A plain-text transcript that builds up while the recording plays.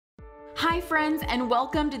Hi, friends, and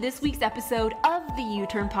welcome to this week's episode of the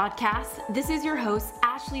U-Turn Podcast. This is your host,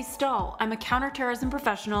 Ashley Stahl. I'm a counterterrorism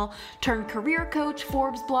professional turned career coach,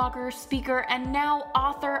 Forbes blogger, speaker, and now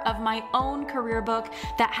author of my own career book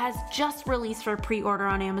that has just released for pre-order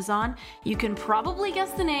on Amazon. You can probably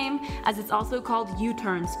guess the name, as it's also called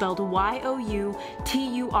U-Turn, spelled Y-O-U-T-U-R-N.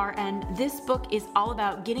 This book is all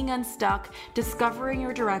about getting unstuck, discovering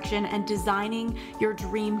your direction, and designing your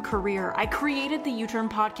dream career. I created the U-Turn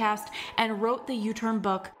Podcast and wrote the U-Turn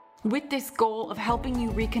book with this goal of helping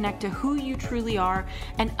you reconnect to who you truly are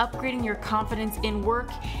and upgrading your confidence in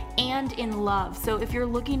work and in love. So if you're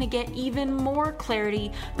looking to get even more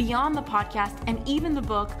clarity beyond the podcast and even the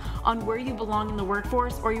book on where you belong in the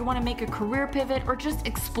workforce, or you want to make a career pivot or just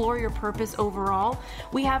explore your purpose overall,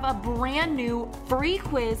 we have a brand new free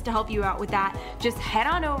quiz to help you out with that. Just head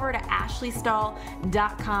on over to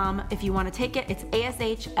ashleystahl.com. If you want to take it, it's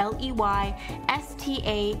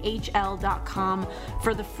ASHLEYSTAHL.com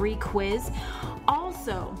for the free quiz.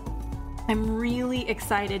 Also, I'm really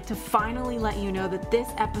excited to finally let you know that this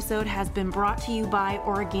episode has been brought to you by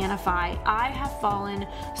Organifi. I have fallen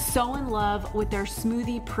so in love with their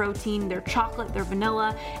smoothie protein, their chocolate, their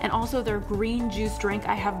vanilla, and also their green juice drink.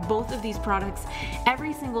 I have both of these products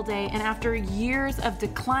every single day, and after years of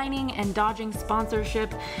declining and dodging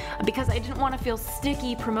sponsorship because I didn't want to feel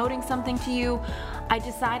sticky promoting something to you, I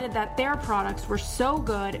decided that their products were so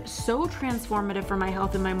good, so transformative for my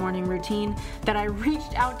health and my morning routine, that I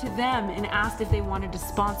reached out to them and asked if they wanted to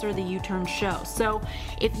sponsor the U-Turn show. So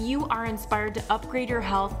if you are inspired to upgrade your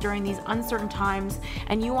health during these uncertain times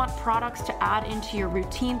and you want products to add into your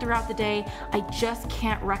routine throughout the day, I just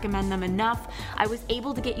can't recommend them enough. I was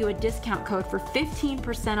able to get you a discount code for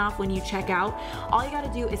 15% off when you check out. All you got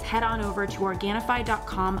to do is head on over to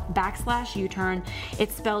Organifi.com/U-Turn.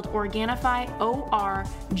 It's spelled Organifi,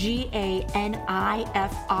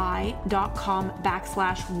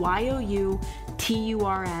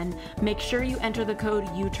 ORGANIFI.com/YOUTURN. Make sure you enter the code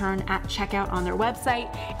U-Turn at checkout on their website.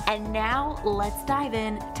 And now let's dive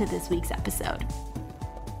in to this week's episode.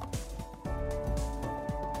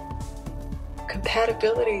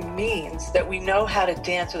 Compatibility means that we know how to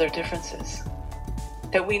dance with our differences,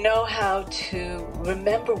 that we know how to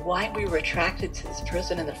remember why we were attracted to this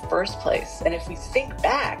person in the first place. And if we think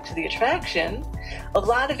back to the attraction, a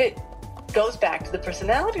lot of it goes back to the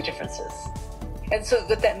personality differences. And so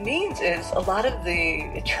what that means is a lot of the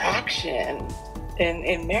attraction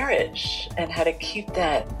in marriage and how to keep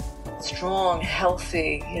that strong,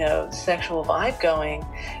 healthy, sexual vibe going,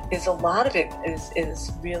 is a lot of it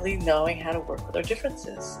is really knowing how to work with our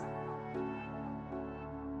differences.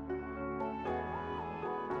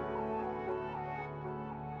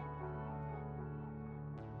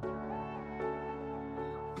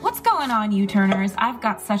 What's going on, U-Turners? I've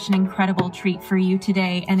got such an incredible treat for you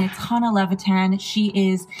today, and it's Chana Levitan. She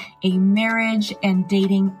is a marriage and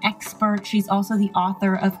dating expert. She's also the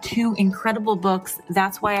author of 2 incredible books,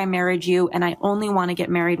 That's Why I Married You and I Only Want to Get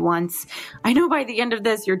Married Once. I know by the end of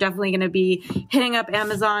this, you're definitely going to be hitting up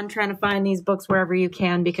Amazon, trying to find these books wherever you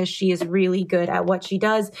can, because she is really good at what she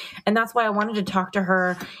does. And that's why I wanted to talk to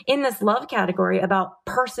her in this love category about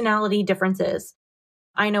personality differences.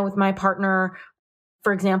 I know with my partner,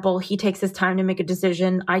 for example, he takes his time to make a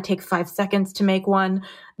decision. I take 5 seconds to make one.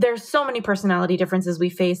 There's so many personality differences we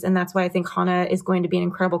face, and that's why I think Chana is going to be an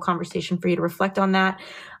incredible conversation for you to reflect on that.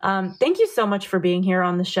 Thank you so much for being here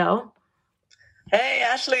on the show. Hey,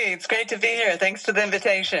 Ashley, it's great to be here. Thanks for the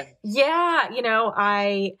invitation. Yeah,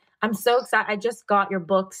 I'm so excited. I just got your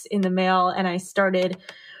books in the mail, and I started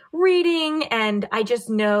reading, and I just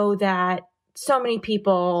know that so many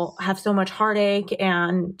people have so much heartache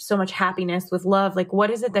and so much happiness with love. Like,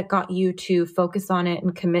 what is it that got you to focus on it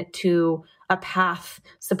and commit to a path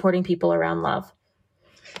supporting people around love?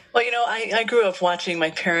 Well, I grew up watching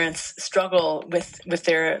my parents struggle with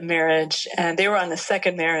their marriage, and they were on the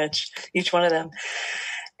second marriage, each one of them.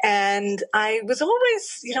 And I was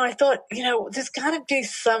always, I thought, there's got to be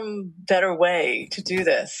some better way to do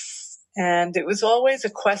this. And it was always a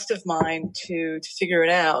quest of mine to figure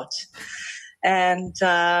it out. And,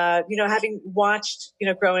 having watched,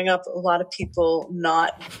 growing up, a lot of people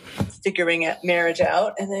not figuring marriage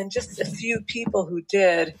out, and then just a few people who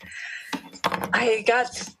did, I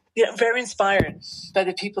got, very inspired by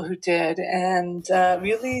the people who did, and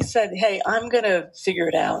really said, hey, I'm going to figure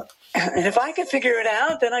it out. And if I can figure it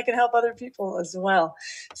out, then I can help other people as well.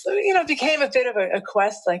 So, it became a bit of a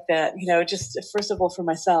quest like that, just first of all for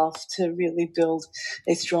myself to really build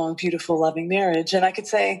a strong, beautiful, loving marriage. And I could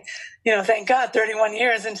say, thank God, 31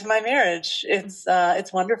 years into my marriage, it's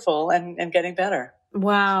wonderful and getting better.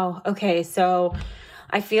 Wow. Okay. So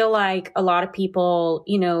I feel like a lot of people,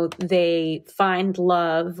 they find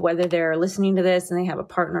love, whether they're listening to this and they have a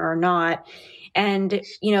partner or not. And,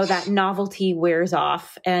 that novelty wears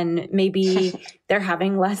off and maybe they're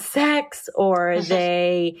having less sex or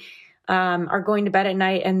they are going to bed at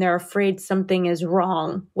night and they're afraid something is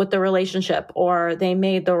wrong with the relationship or they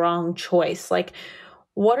made the wrong choice. Like,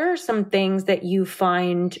 what are some things that you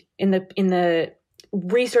find in the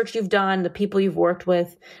research you've done, the people you've worked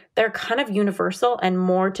with, they're kind of universal and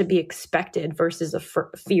more to be expected versus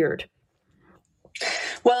feared?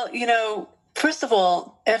 Well, first of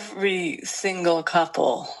all, every single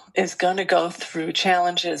couple is going to go through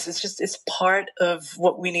challenges. It's part of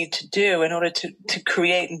what we need to do in order to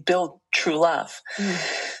create and build true love.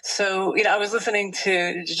 So, I was listening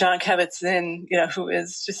to John Kabat-Zinn, who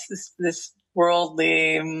is just this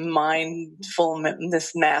worldly, mindful,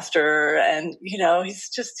 this master. And,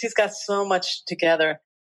 he's got so much together.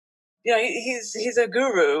 He's a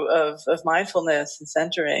guru of mindfulness and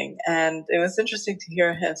centering. And it was interesting to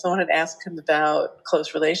hear him. Someone had asked him about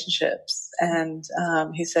close relationships. And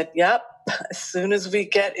he said, yep, as soon as we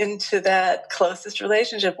get into that closest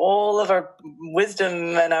relationship, all of our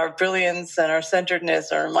wisdom and our brilliance and our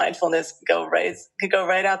centeredness, our mindfulness could go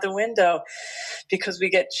right out the window because we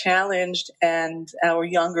get challenged and our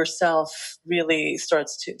younger self really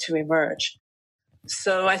starts to emerge.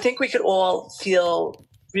 So I think we could all feel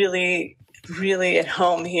really, really at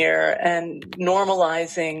home here and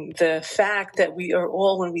normalizing the fact that we are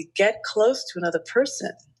all, when we get close to another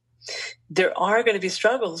person, there are going to be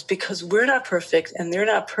struggles because we're not perfect and they're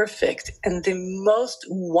not perfect. And the most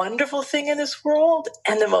wonderful thing in this world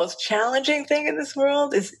and the most challenging thing in this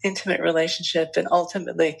world is intimate relationship and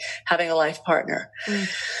ultimately having a life partner.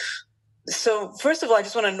 So first of all, I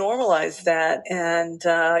just want to normalize that. And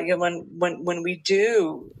when we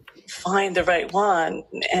do find the right one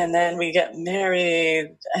and then we get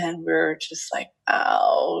married and we're just like,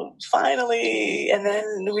 oh, finally. And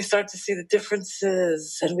then we start to see the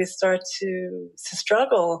differences and we start to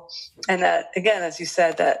struggle. And that, again, as you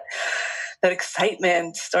said, that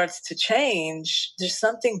excitement starts to change. There's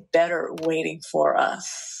something better waiting for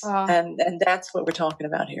us. And that's what we're talking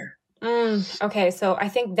about here. Okay. So I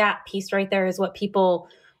think that piece right there is what people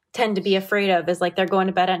tend to be afraid of, is like they're going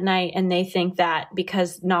to bed at night and they think that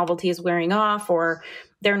because novelty is wearing off or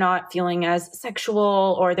they're not feeling as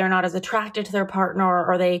sexual or they're not as attracted to their partner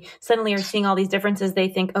or they suddenly are seeing all these differences, they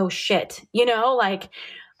think, oh shit, like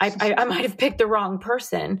I might have picked the wrong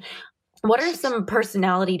person. What are some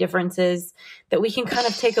personality differences that we can kind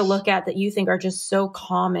of take a look at that you think are just so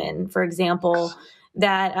common, for example,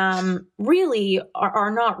 that really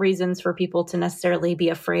are not reasons for people to necessarily be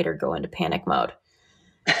afraid or go into panic mode?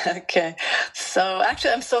 Okay. So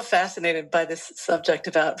actually, I'm so fascinated by this subject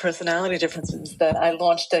about personality differences that I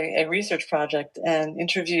launched a research project and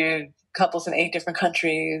interviewed couples in 8 different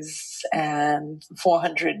countries and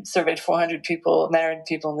surveyed 400 people, married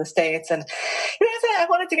people in the States. And I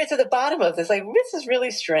wanted to get to the bottom of this. Like, this is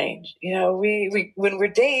really strange. We when we're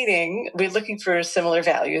dating, we're looking for similar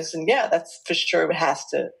values. And yeah, that's for sure. It has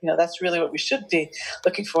to, that's really what we should be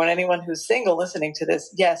looking for. And anyone who's single listening to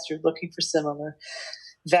this, yes, you're looking for similar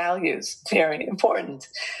values, very important.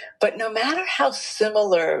 But no matter how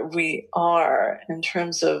similar we are in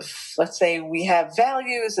terms of, let's say we have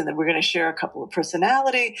values and then we're going to share a couple of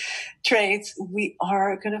personality traits, we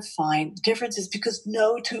are going to find differences because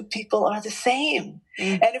no two people are the same.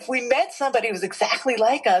 And if we met somebody who was exactly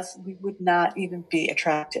like us, we would not even be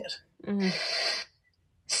attracted.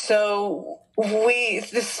 So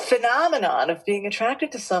this phenomenon of being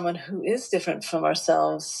attracted to someone who is different from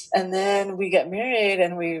ourselves, and then we get married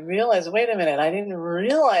and we realize, wait a minute, I didn't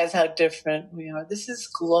realize how different we are. This is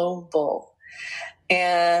global.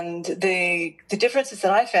 And the differences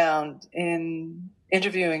that I found in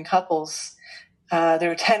interviewing couples, there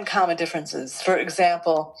were 10 common differences. For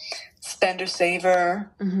example, spender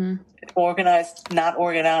saver, organized, not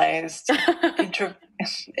organized,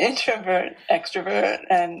 introvert, extrovert,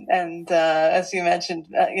 and as you mentioned,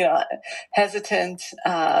 hesitant,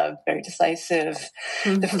 very decisive.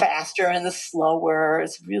 The faster and the slower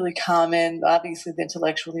is really common. Obviously, the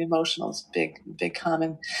intellectual, the emotional is big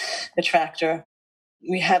common attractor.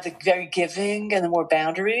 We have the very giving and the more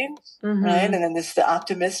boundary, right? And then there's the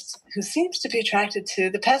optimist who seems to be attracted to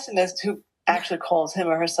the pessimist, who actually calls him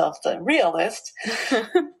or herself the realist,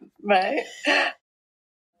 right?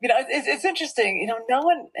 it's interesting. No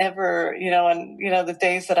one ever, and the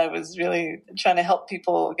days that I was really trying to help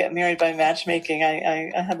people get married by matchmaking,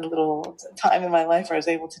 I had a little time in my life where I was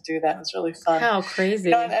able to do that. It was really fun. How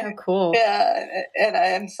crazy! How cool! Yeah,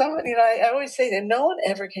 and someone, I always say that no one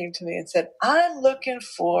ever came to me and said, "I'm looking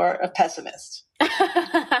for a pessimist."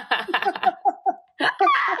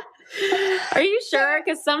 Are you sure?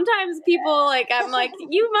 Because sometimes people I'm like,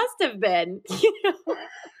 you must have been.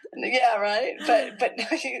 Yeah, right. But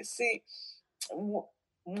you see,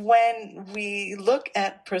 when we look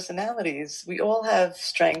at personalities, we all have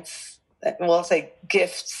strengths, we'll say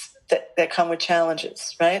gifts that come with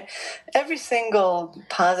challenges, right? Every single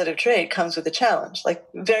positive trait comes with a challenge. Like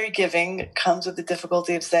very giving comes with the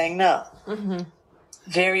difficulty of saying no. Mm-hmm.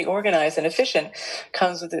 Very organized and efficient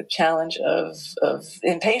comes with the challenge of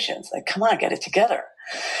impatience. Like, come on, get it together.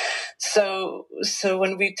 So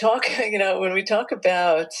when we talk,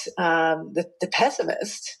 about the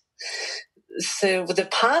pessimist, so the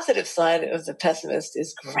positive side of the pessimist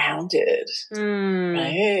is grounded,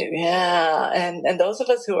 right? Yeah, and those of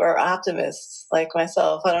us who are optimists, like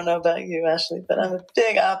myself, I don't know about you, Ashley, but I'm a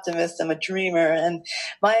big optimist. I'm a dreamer, and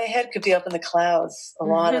my head could be up in the clouds a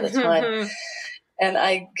lot of the time. And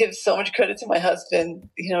I give so much credit to my husband,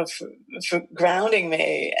 for grounding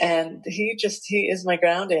me. And he is my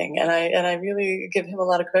grounding. And I really give him a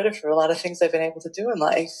lot of credit for a lot of things I've been able to do in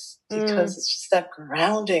life, because it's just that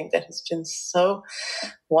grounding that has been so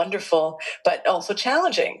wonderful, but also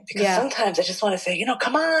challenging, because sometimes I just want to say,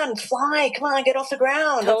 come on, fly, come on, get off the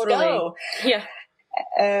ground. Totally. Let's go. Yeah.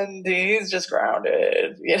 And he's just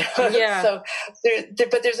grounded, Yeah. So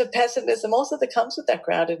but there's a pessimism also that comes with that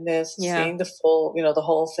groundedness, seeing the full, the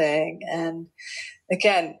whole thing. And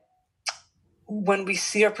again, when we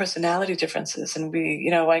see our personality differences, and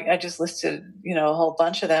I just listed, a whole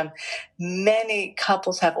bunch of them. Many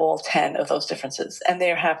couples have all 10 of those differences, and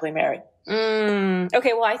they're happily married.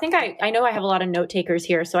 Okay. Well, I think I know I have a lot of note takers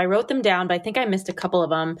here, so I wrote them down, but I think I missed a couple of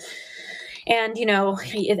them. And,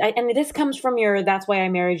 and this comes from your That's Why I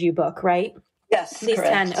Married You book, right? Yes. These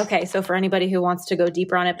correct. 10. Okay. So for anybody who wants to go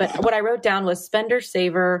deeper on it, but what I wrote down was spender,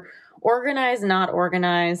 saver, organized, not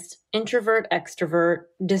organized, introvert, extrovert,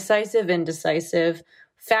 decisive, indecisive,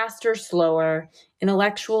 faster, slower,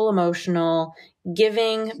 intellectual, emotional,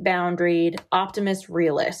 giving, boundaried, optimist,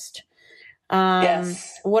 realist.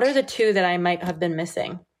 Yes. What are the two that I might have been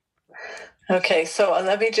missing? Okay, so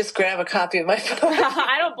let me just grab a copy of my phone.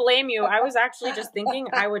 I don't blame you. I was actually just thinking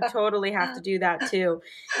I would totally have to do that too.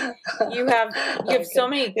 You have so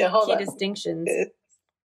many key distinctions.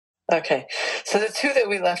 Okay, so the two that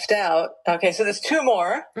we left out. Okay, so there's two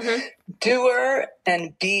more: doer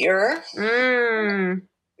and beer.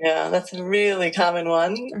 Yeah, that's a really common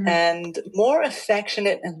one. And more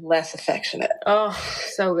affectionate and less affectionate. Oh,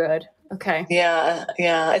 so good. Okay. Yeah.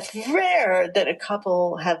 It's rare that a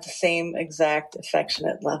couple have the same exact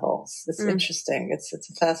affectionate levels. It's interesting. It's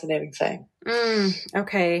a fascinating thing.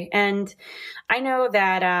 Okay. And I know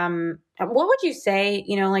that, what would you say,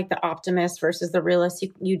 like the optimist versus the realist,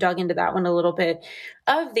 you dug into that one a little bit.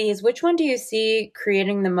 Of these, which one do you see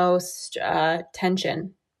creating the most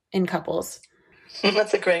tension in couples?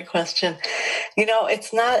 That's a great question.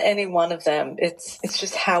 It's not any one of them. It's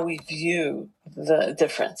just how we view the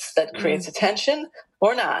difference that creates a tension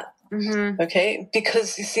or not. Okay?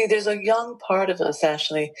 Because you see, there's a young part of us,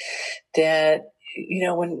 Ashley, that,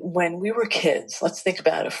 when we were kids, let's think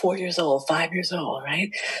about it, 4 years old, 5 years old,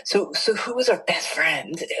 right? So who was our best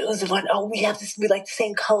friend? It was the one, we like the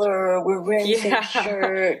same color, we're wearing the same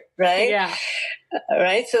shirt, right? Yeah.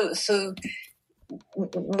 Right? So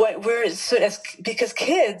because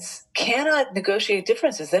kids cannot negotiate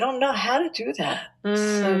differences. They don't know how to do that.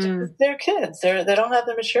 So they're kids. They don't have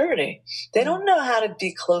the maturity. They don't know how to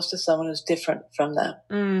be close to someone who's different from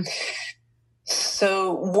them.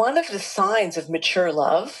 So one of the signs of mature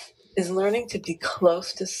love is learning to be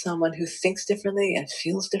close to someone who thinks differently and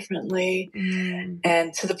feels differently.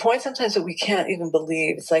 And to the point sometimes that we can't even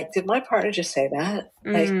believe. It's like, did my partner just say that?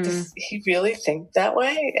 Like, does he really think that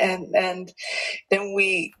way? And then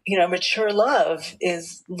mature love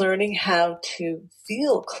is learning how to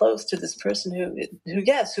feel close to this person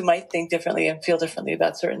who might think differently and feel differently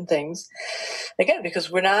about certain things. Again, because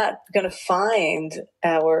we're not going to find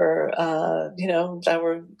our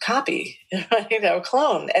copy, right? Our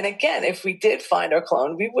clone. And again, if we did find our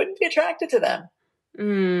clone, we wouldn't be attracted to them.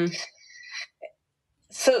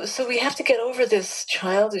 So we have to get over this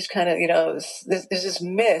childish kind of, there's this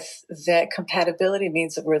myth that compatibility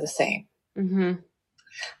means that we're the same.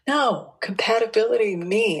 No, compatibility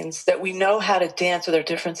means that we know how to dance with our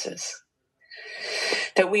differences.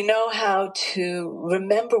 that we know how to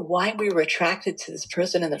remember why we were attracted to this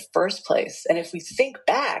person in the first place. And if we think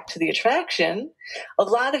back to the attraction, a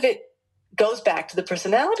lot of it goes back to the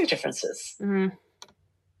personality differences.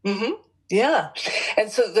 Yeah. And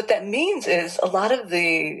so what that means is a lot of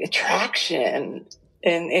the attraction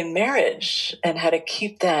in marriage and how to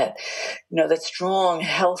keep that, that strong,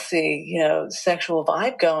 healthy, sexual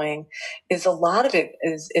vibe going is a lot of it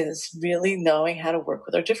is really knowing how to work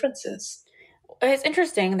with our differences. It's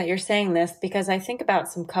interesting that you're saying this because I think about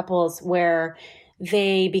some couples where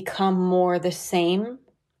they become more the same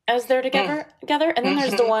as they're together. And then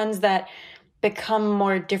there's the ones that become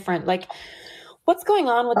more different. Like, what's going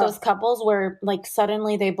on with those couples where like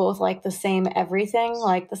suddenly they both like the same everything,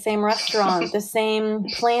 like the same restaurant, the same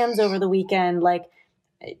plans over the weekend? Like,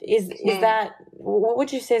 is that, what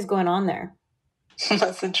would you say is going on there?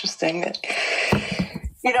 That's interesting.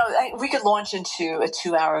 We could launch into a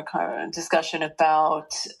 2-hour discussion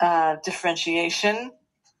about differentiation.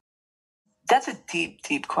 That's a deep,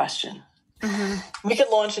 deep question. We could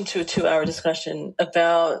launch into a 2-hour discussion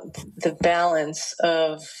about the balance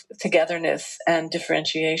of togetherness and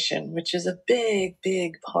differentiation, which is a big,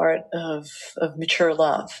 big part of mature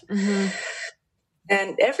love.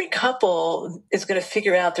 And every couple is going to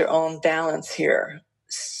figure out their own balance here.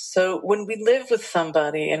 So when we live with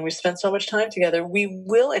somebody and we spend so much time together, we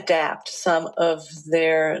will adapt some of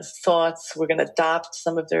their thoughts. We're going to adopt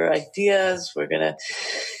some of their ideas.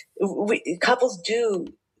 Couples do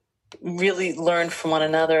really learn from one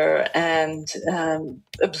another and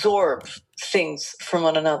absorb things from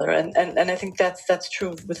one another. And I think that's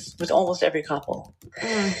true with almost every couple.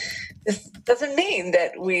 This doesn't mean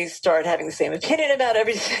that we start having the same opinion about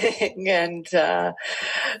everything. And, I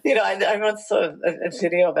once saw a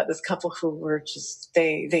video about this couple who were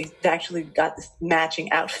they actually got this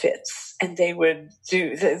matching outfits and they would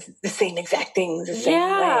do the same exact things the same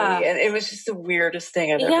way. And it was just the weirdest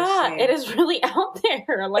thing I've ever seen. Yeah, it is really out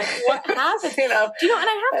there. Like, what happens? And I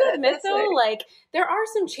have to admit though, like there are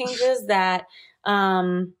some changes that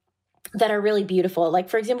are really beautiful. Like,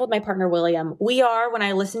 for example, with my partner, William, when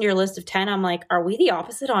I listen to your list of 10, I'm like, are we the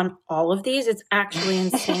opposite on all of these? It's actually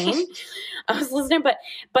insane. I was listening, but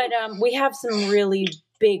we have some really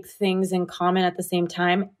big things in common at the same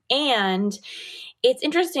time. And it's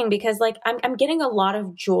interesting because like, I'm getting a lot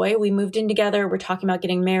of joy. We moved in together. We're talking about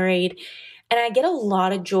getting married. And I get a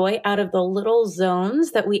lot of joy out of the little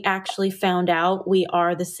zones that we actually found out we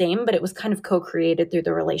are the same, but it was kind of co-created through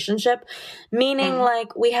the relationship. Meaning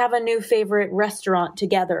like we have a new favorite restaurant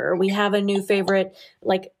together, or we have a new favorite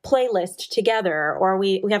like playlist together, or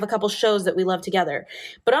we have a couple shows that we love together.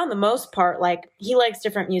 But on the most part, like he likes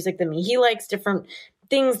different music than me. He likes different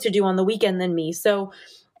things to do on the weekend than me. So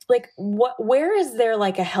like where is there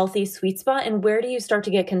like a healthy sweet spot, and where do you start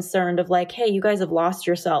to get concerned of like, hey, you guys have lost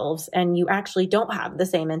yourselves and you actually don't have the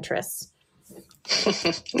same interests?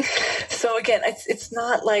 So again, it's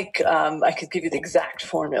not like I could give you the exact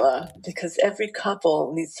formula because every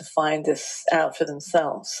couple needs to find this out for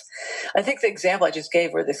themselves. I think the example I just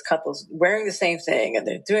gave where this couple's wearing the same thing and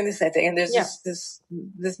they're doing the same thing, and there's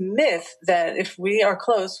this myth that if we are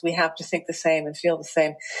close, we have to think the same and feel the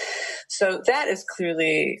same. So that is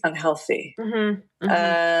clearly unhealthy.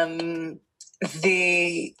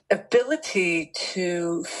 The ability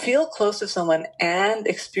to feel close to someone and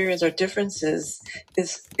experience our differences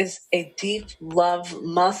is a deep love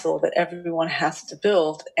muscle that everyone has to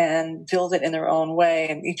build and build it in their own way.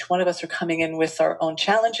 And each one of us are coming in with our own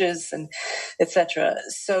challenges and etc.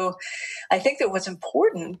 So I think that what's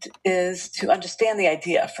important is to understand the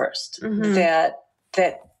idea first, that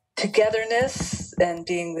togetherness and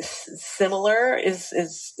being similar is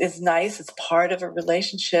nice. It's part of a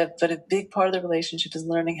relationship, but a big part of the relationship is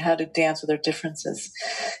learning how to dance with our differences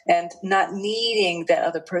and not needing that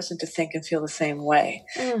other person to think and feel the same way,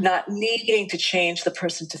 not needing to change the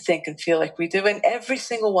person to think and feel like we do. And every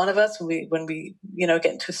single one of us, when we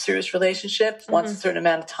get into a serious relationship, once a certain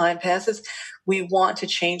amount of time passes, we want to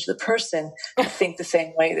change the person to think the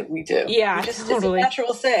same way that we do. Yeah, totally. It's a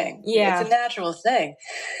natural thing. Yeah. It's a natural thing.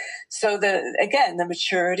 So the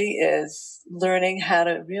maturity is learning how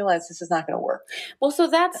to realize this is not going to work. Well, so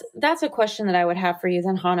that's a question that I would have for you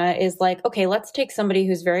then, Chana, is like, okay, let's take somebody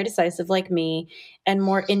who's very decisive like me and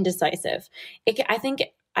more indecisive. I think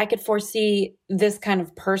I could foresee this kind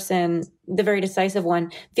of person, the very decisive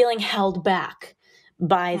one, feeling held back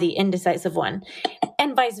by the indecisive one.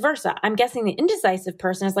 And vice versa. I'm guessing the indecisive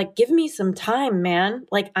person is like, give me some time, man.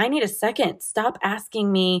 Like, I need a second. Stop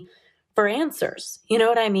asking me for answers. You know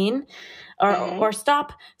what I mean? Or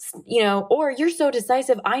stop, or you're so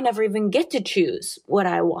decisive, I never even get to choose what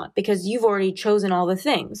I want because you've already chosen all the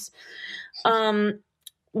things.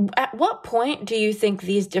 At what point do you think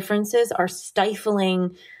these differences are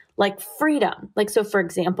stifling like freedom? Like, so for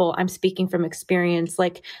example, I'm speaking from experience,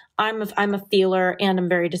 like I'm a feeler and I'm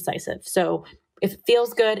very decisive. So if it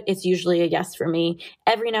feels good, it's usually a yes for me.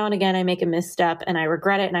 Every now and again, I make a misstep and I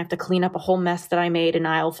regret it and I have to clean up a whole mess that I made in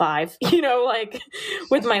aisle 5, like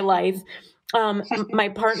with my life. My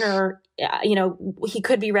partner, he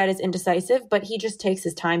could be read as indecisive, but he just takes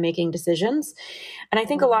his time making decisions. And I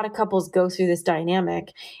think a lot of couples go through this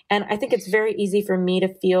dynamic. And I think it's very easy for me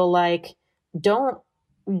to feel like,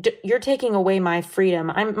 you're taking away my freedom.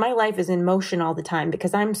 My life is in motion all the time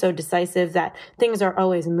because I'm so decisive that things are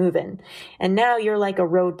always moving. And now you're like a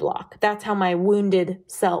roadblock. That's how my wounded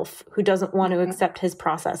self, who doesn't want to accept his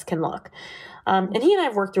process, can look. And he and I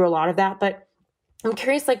have worked through a lot of that, but I'm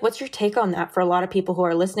curious, like, what's your take on that for a lot of people who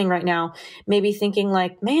are listening right now, maybe thinking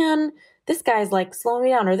like, man, this guy's like slowing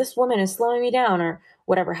me down, or this woman is slowing me down, or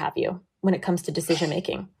whatever have you, when it comes to decision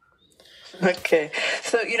making? Okay.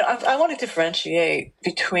 So, I want to differentiate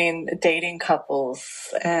between dating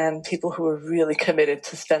couples and people who are really committed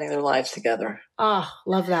to spending their lives together. Oh,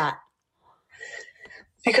 love that.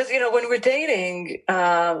 Because, when we're dating,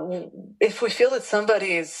 if we feel that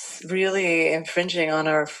somebody is really infringing on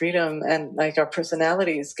our freedom and like our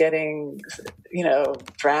personality is getting,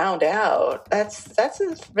 drowned out, that's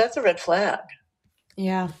a red flag.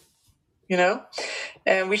 Yeah.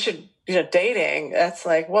 And we should, dating, that's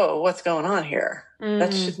like, whoa, what's going on here?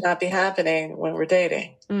 That should not be happening when we're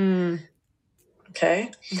dating.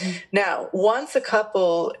 Okay. Mm-hmm. Now, once a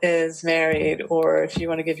couple is married, or if you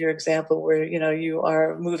want to give your example where, you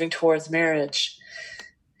are moving towards marriage.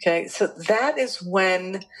 Okay. So that is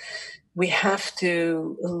when we have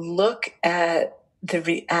to look at the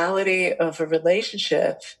reality of a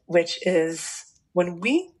relationship, which is when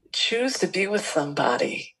we choose to be with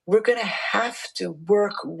somebody, we're going to have to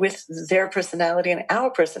work with their personality and our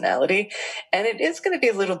personality. And it is going to be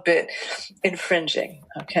a little bit infringing.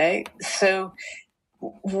 Okay. So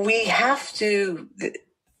we have to,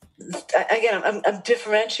 again, I'm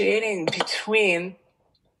differentiating between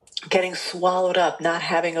getting swallowed up, not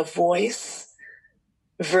having a voice,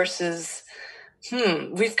 versus,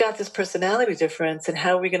 we've got this personality difference, and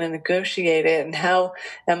how are we going to negotiate it? And how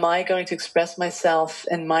am I going to express myself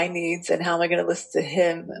and my needs? And how am I going to listen to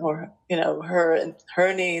him or, her and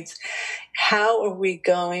her needs? How are we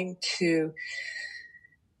going to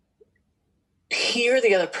hear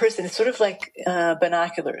the other person? It's sort of like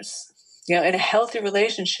binoculars. In a healthy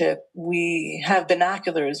relationship, we have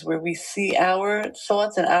binoculars where we see our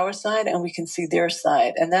thoughts and our side, and we can see their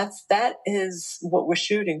side. And that is what we're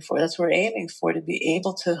shooting for. That's what we're aiming for, to be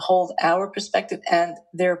able to hold our perspective and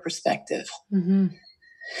their perspective. Mm-hmm.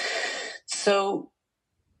 So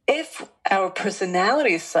if our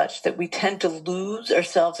personality is such that we tend to lose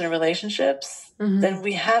ourselves in relationships, then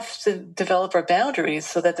we have to develop our boundaries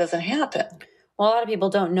so that doesn't happen. Well, a lot of people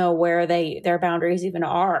don't know where their boundaries even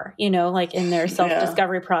are, like in their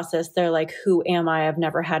self-discovery process. They're like, who am I? I've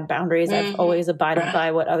never had boundaries. I've always abided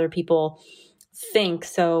by what other people think.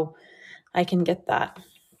 So I can get that.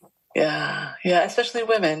 Yeah. Yeah. Especially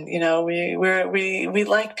women, we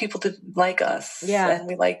like people to like us. Yeah. And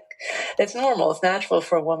it's normal. It's natural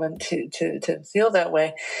for a woman to feel that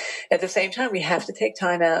way. At the same time, we have to take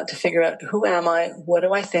time out to figure out, who am I? What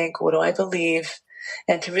do I think? What do I believe?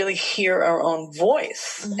 And to really hear our own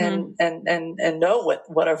voice and know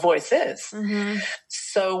what our voice is. Mm-hmm.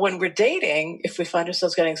 So when we're dating, if we find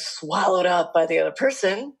ourselves getting swallowed up by the other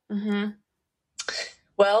person,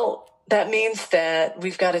 well, that means that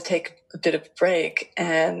we've got to take a bit of a break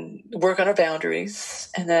and work on our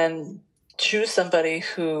boundaries, and then choose somebody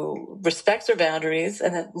who respects our boundaries,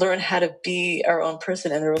 and then learn how to be our own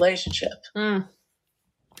person in the relationship. And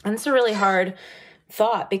it's a really hard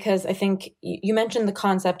thought, because I think you mentioned the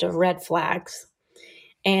concept of red flags,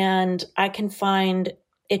 and I can find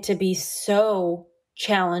it to be so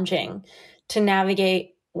challenging to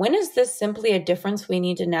navigate. When is this simply a difference we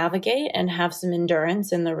need to navigate and have some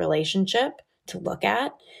endurance in the relationship to look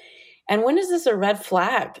at? And when is this a red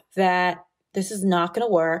flag that this is not going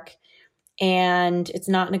to work and it's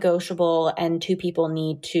not negotiable, and two people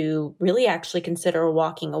need to really actually consider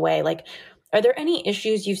walking away? Like, are there any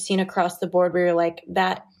issues you've seen across the board where you're like,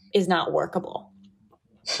 that is not workable?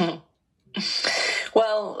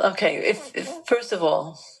 Well, okay. If first of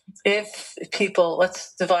all, if people,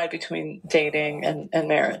 let's divide between dating and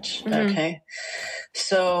marriage. Okay.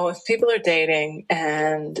 So if people are dating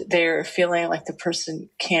and they're feeling like the person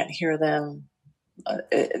can't hear them,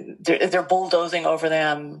 they're bulldozing over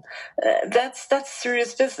them, that's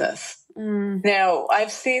serious business. Now,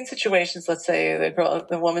 I've seen situations, let's say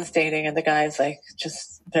the woman's dating and the guy's like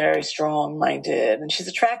just very strong-minded and she's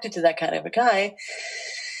attracted to that kind of a guy.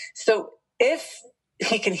 So if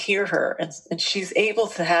he can hear her and she's able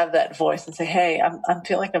to have that voice and say, hey, I'm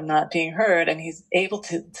feeling like I'm not being heard. And he's able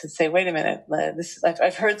to say, wait a minute,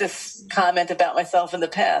 I've heard this comment about myself in the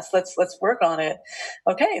past. Let's work on it.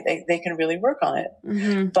 Okay. They can really work on it.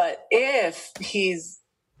 Mm-hmm. But if he's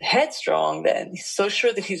headstrong, then he's so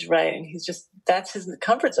sure that he's right. And that's his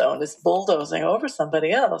comfort zone, is bulldozing over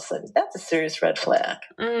somebody else. That's a serious red flag.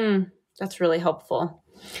 That's really helpful.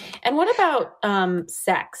 And what about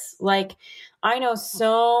sex? Like, I know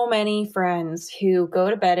so many friends who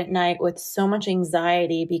go to bed at night with so much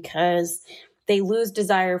anxiety because they lose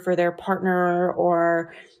desire for their partner,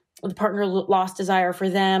 or the partner lost desire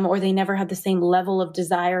for them, or they never had the same level of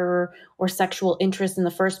desire or sexual interest in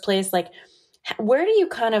the first place. Like, where do you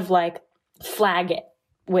kind of like flag it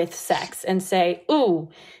with sex and say, ooh,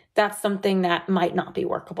 that's something that might not be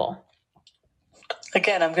workable?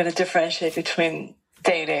 Again, I'm going to differentiate between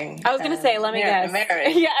dating. I was going to say, let me guess.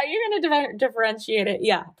 Marriage. Yeah, are you going to differentiate it?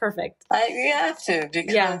 Yeah, perfect. You have to,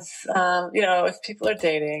 because, if people are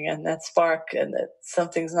dating and that spark and that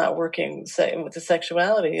something's not working, say, with the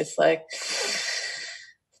sexuality, it's like,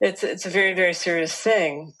 it's a very, very serious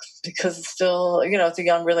thing, because it's still, it's a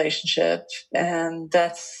young relationship, and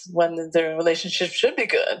that's when the relationship should be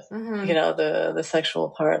good, the sexual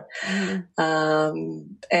part.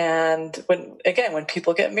 And when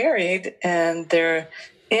people get married and they're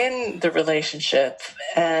in the relationship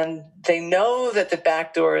and they know that the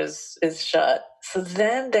back door is shut, so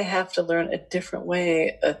then they have to learn a different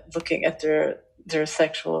way of looking at their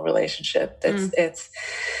sexual relationship.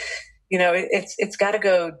 It's got to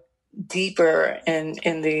go deeper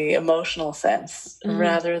in the emotional sense,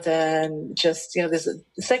 rather than just,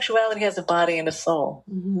 sexuality has a body and a soul,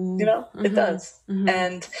 it does.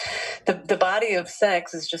 And the body of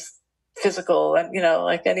sex is just physical, and,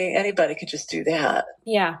 like anybody could just do that.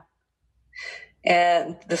 Yeah.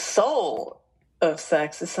 And the soul of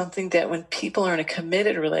sex is something that when people are in a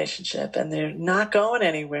committed relationship and they're not going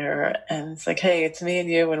anywhere, and it's like, hey, it's me and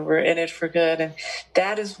you and we're in it for good, and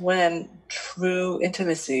that is when true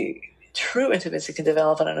intimacy can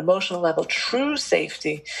develop on an emotional level. True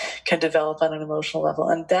safety can develop on an emotional level,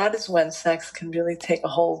 and that is when sex can really take a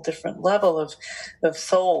whole different level of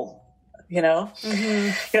soul.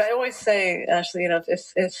 I always say, Ashley,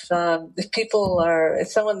 if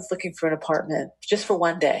someone's looking for an apartment just for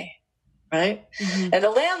one day, right? And the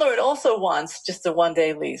landlord also wants just a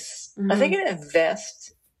one-day lease, are they going to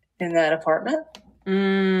invest in that apartment?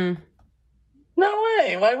 No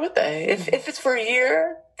way. Why would they? If it's for a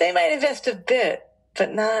year, they might invest a bit,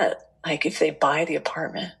 but not like if they buy the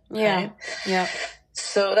apartment. Yeah. Right? Yeah.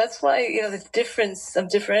 So that's why, the difference, I'm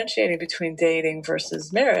differentiating between dating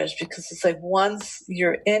versus marriage, because it's like once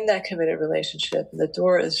you're in that committed relationship and the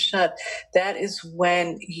door is shut, that is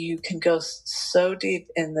when you can go so deep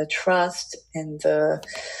in the trust, in the,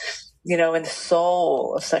 in the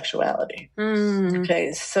soul of sexuality.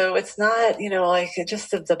 Okay. So it's not,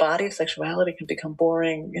 just the body of sexuality can become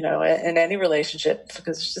boring, in any relationship,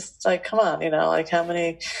 because it's just like, come on, how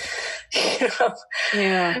many,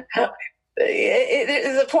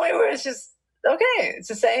 there's a point where it's just, okay, it's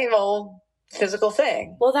the same old physical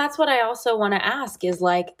thing. Well, that's what I also want to ask is,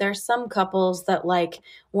 like, there's some couples that, like,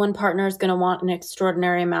 one partner is going to want an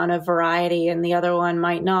extraordinary amount of variety and the other one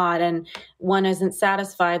might not, and one isn't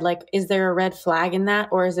satisfied. Like, is there a red flag in that?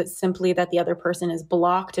 Or is it simply that the other person is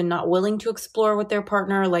blocked and not willing to explore with their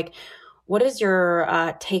partner? Like, what is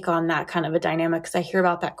your take on that kind of a dynamic? Because I hear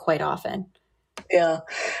about that quite often. Yeah.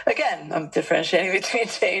 Again, I'm differentiating between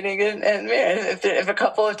dating and marriage. If a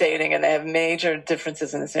couple are dating and they have major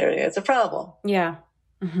differences in this area, it's a problem. Yeah.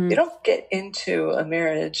 You don't get into a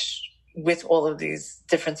marriage with all of these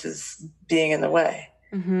differences being in the way.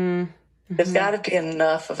 There's got to be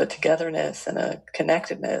enough of a togetherness and a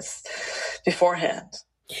connectedness beforehand.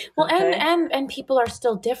 Well, okay. and people are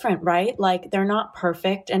still different, right? Like, they're not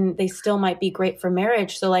perfect and they still might be great for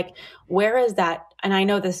marriage. So, like, where is that? And I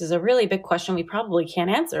know this is a really big question we probably can't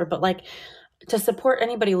answer, but, like, to support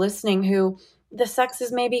anybody listening who the sex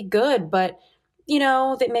is maybe good, but,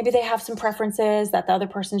 that maybe they have some preferences that the other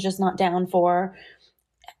person's just not down for.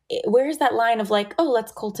 Where's that line of, like, oh,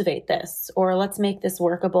 let's cultivate this, or let's make this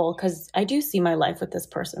workable, because I do see my life with this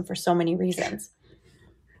person for so many reasons.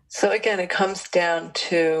 So again, it comes down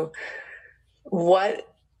to what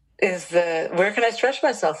is where can I stretch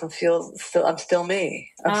myself and feel I'm still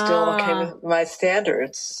me. I'm still okay with my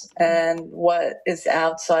standards, and what is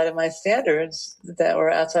outside of my standards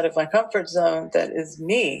or outside of my comfort zone that is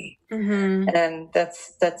me. And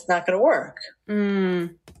that's not going to work.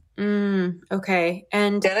 Okay.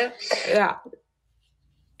 And get it? Yeah.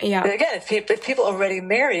 And again, if people are already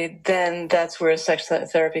married, then that's where sex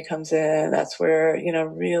therapy comes in. That's where,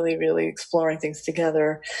 really, really exploring things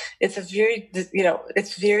together. It's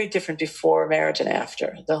it's very different before marriage and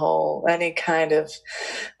after. Any kind of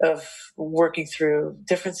working through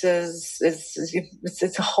differences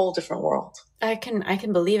it's a whole different world. I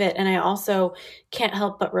can believe it. And I also can't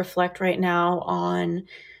help but reflect right now on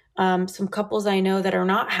some couples I know that are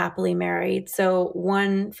not happily married. So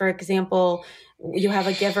one, for example, you have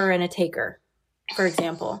a giver and a taker, for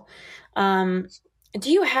example. Do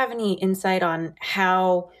you have any insight on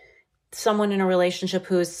how someone in a relationship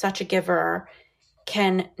who is such a giver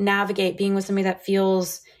can navigate being with somebody that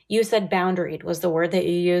feels, you said boundaried was the word that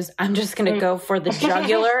you use. I'm just going to go for the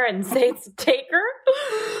jugular and say it's a taker.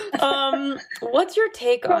 What's your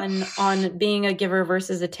take on being a giver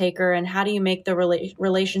versus a taker, and how do you make the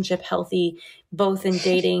relationship healthy, both in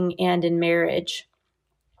dating and in marriage?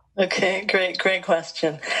 Okay, great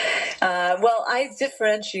question. Well, I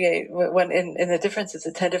differentiate when in the differences,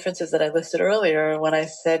 the 10 differences that I listed earlier, when I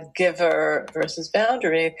said giver versus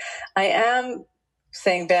boundary, I am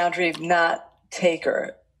saying boundary, not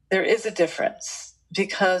taker. There is a difference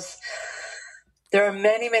because there are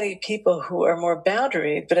many, many people who are more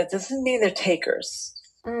boundaried, but it doesn't mean they're takers.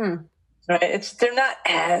 Right? They're not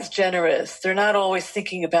as generous. They're not always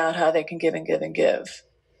thinking about how they can give and give and give.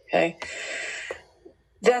 Okay.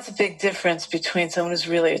 That's a big difference between someone who's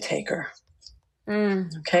really a taker.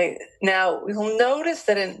 Okay. Now, you'll notice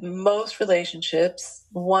that in most relationships,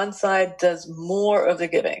 one side does more of the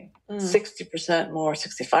giving. 60% more,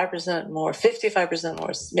 65% more, 55%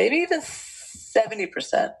 more, maybe even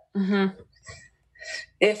 70%.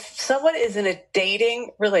 If someone is in a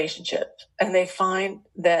dating relationship and they find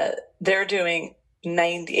that they're doing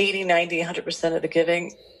 80, 90, 100% of the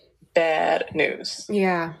giving, bad news.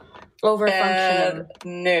 Yeah. Overfunctioning. Bad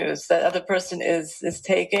news. That other person is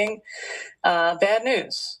taking bad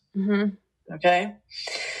news. Okay.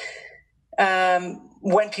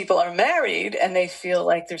 When people are married and they feel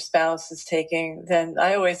like their spouse is taking, then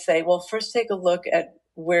I always say, well, first take a look at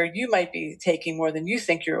where you might be taking more than you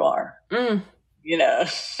think you are. And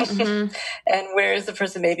where is the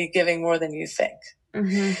person maybe giving more than you think?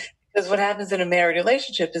 Because what happens in a married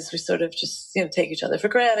relationship is we sort of just, take each other for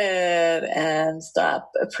granted and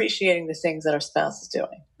stop appreciating the things that our spouse is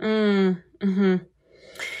doing.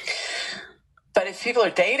 But if people are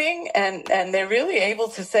dating and they're really able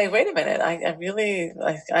to say, wait a minute, I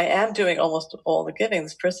am doing almost all the giving.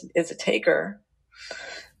 This person is a taker.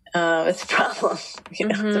 It's a problem.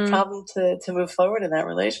 It's a problem to move forward in that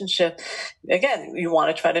relationship. Again, you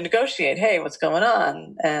want to try to negotiate. Hey, what's going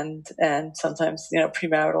on? And sometimes,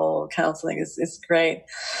 premarital counseling is great.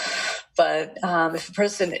 But if a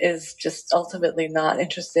person is just ultimately not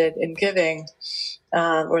interested in giving,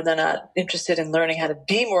 or they're not interested in learning how to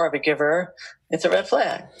be more of a giver, it's a red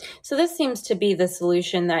flag. So this seems to be the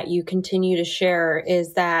solution that you continue to share,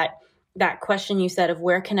 is that question you said of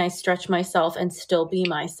where can I stretch myself and still be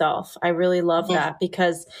myself? I really love that,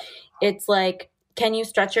 because it's like, can you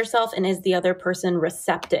stretch yourself, and is the other person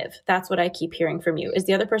receptive? That's what I keep hearing from you. Is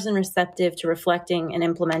the other person receptive to reflecting and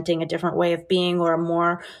implementing a different way of being, or a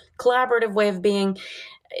more collaborative way of being?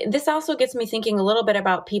 This also gets me thinking a little bit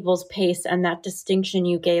about people's pace, and that distinction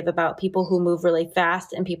you gave about people who move really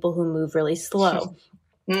fast and people who move really slow.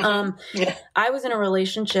 I was in a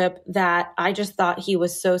relationship that I just thought he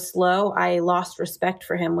was so slow. I lost respect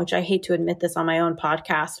for him, which I hate to admit this on my own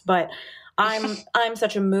podcast, but I'm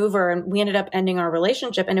such a mover, and we ended up ending our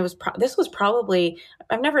relationship. And this was probably,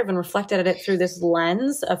 I've never even reflected at it through this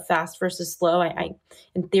lens of fast versus slow. I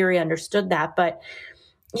in theory understood that, but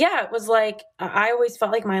yeah, it was like, I always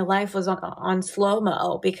felt like my life was on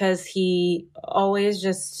slow-mo, because he always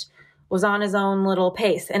just was on his own little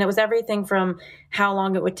pace. And it was everything from how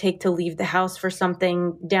long it would take to leave the house for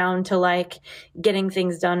something down to like getting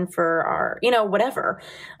things done for our, whatever.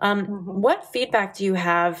 What feedback do you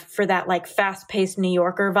have for that like fast-paced New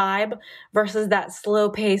Yorker vibe versus that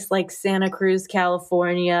slow-paced like Santa Cruz,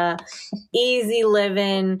 California, easy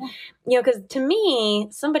living? Because to me,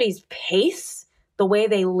 somebody's pace, the way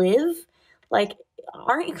they live, like,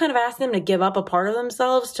 aren't you kind of asking them to give up a part of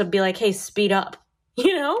themselves to be like, hey, speed up,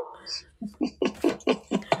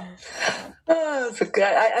 Oh, was a good.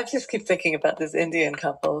 I just keep thinking about this Indian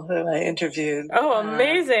couple who I interviewed. Oh,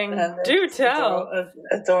 amazing! Do tell.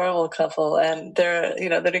 Adorable couple, and they're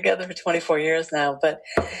together for 24 years now. But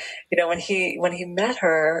when he met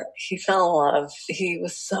her, he fell in love. He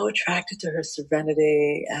was so attracted to her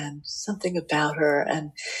serenity and something about her,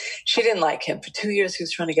 and she didn't like him. For 2 years, he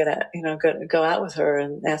was trying to go out with her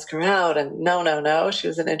and ask her out, and no, she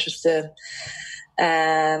wasn't interested.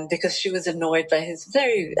 And because she was annoyed by his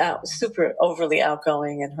very super overly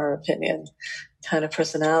outgoing, in her opinion, kind of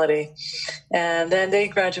personality. And then they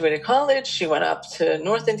graduated college. She went up to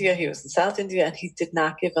North India. He was in South India, and he did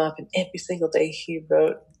not give up. And every single day he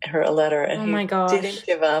wrote her a letter, and he didn't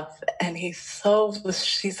give up. And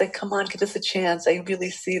she's like, come on, give us a chance. I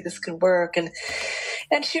really see this could work. And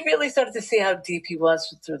she really started to see how deep he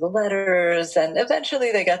was through the letters. And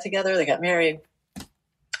eventually they got together, they got married.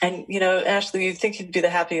 And, Ashley, you'd think he'd be the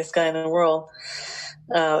happiest guy in the world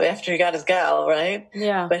after he got his gal, right?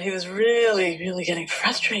 Yeah. But he was really, really getting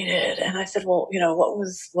frustrated. And I said, well, what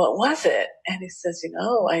was it? And he says,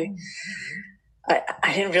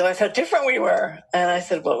 I didn't realize how different we were. And I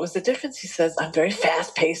said, what was the difference? He says, I'm very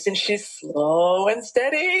fast paced and she's slow and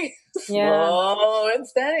steady. Slow and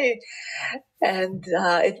steady. And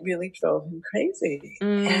it really drove him crazy.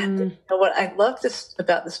 And what I love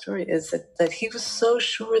about the story is that he was so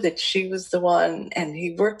sure that she was the one, and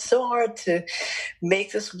he worked so hard to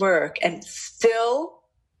make this work. And still,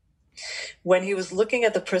 when he was looking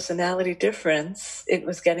at the personality difference, it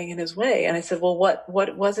was getting in his way. And I said, well, what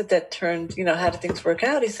was it that turned, how did things work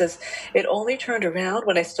out? He says, it only turned around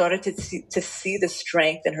when I started to see the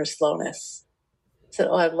strength in her slowness. I said,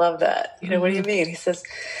 oh, I love that. What do you mean? He says,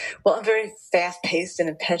 well, I'm very fast-paced and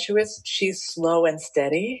impetuous. She's slow and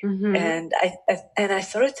steady. And I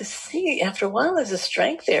started to see after a while there's a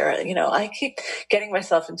strength there. I keep getting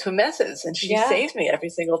myself into messes, and she saves me every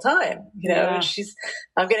single time. And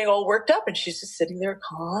I'm getting all worked up, and she's just sitting there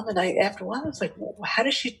calm. And after a while I was like, well, how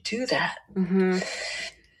does she do that?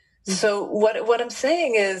 So what I'm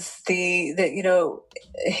saying is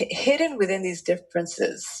hidden within these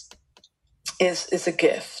differences is a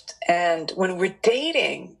gift. And when we're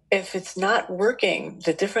dating, if it's not working,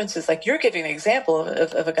 the difference is, like you're giving an example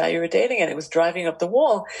of a guy you were dating and it was driving up the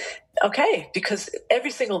wall. Okay, because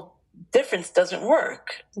every single difference doesn't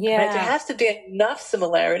work. Yeah. Right? There has to be enough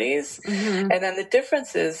similarities. And then the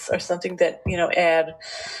differences are something that, add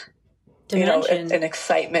an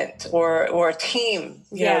excitement or a team,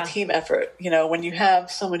 a team effort. When you have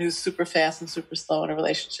someone who's super fast and super slow in a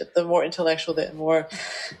relationship, the more intellectual, the more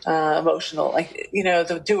emotional,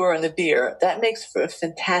 the doer and the beer, that makes for a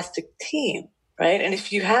fantastic team, right? And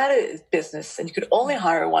if you had a business and you could only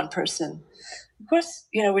hire one person, of course,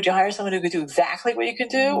 would you hire someone who could do exactly what you can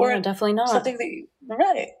do? Or definitely not. Something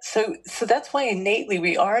right. So that's why innately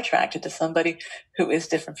we are attracted to somebody who is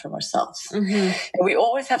different from ourselves. And we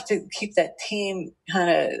always have to keep that team kind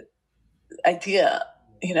of idea,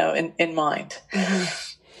 in mind.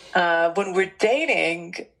 When we're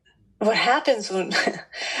dating, what happens when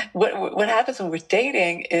we're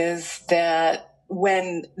dating is that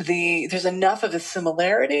when there's enough of a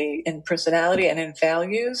similarity in personality and in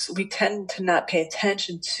values, we tend to not pay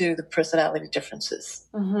attention to the personality differences.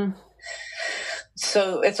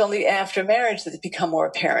 So it's only after marriage that they become more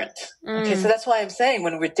apparent. Okay, so that's why I'm saying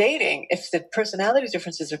when we're dating, if the personality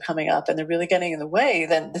differences are coming up and they're really getting in the way,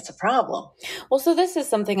 then it's a problem. Well, so this is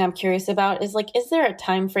something I'm curious about is there a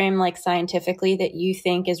time frame, scientifically, that you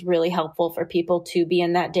think is really helpful for people to be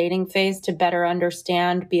in that dating phase to better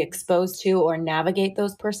understand, be exposed to, or navigate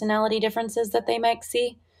those personality differences that they might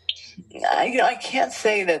see? I can't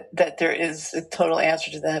say that there is a total answer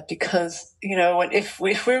to that because, if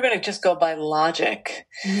we were going to just go by logic,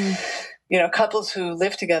 couples who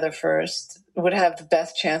live together first would have the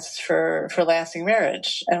best chances for lasting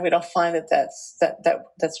marriage. And we don't find that's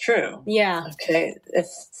true. Yeah. Okay.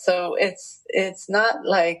 It's not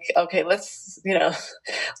like, okay, let's,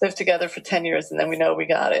 live together for 10 years and then we know we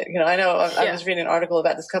got it. I was reading an article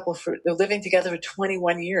about this couple they're living together for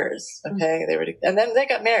 21 years. Okay. And then they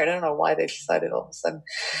got married. I don't know why they decided all of a sudden,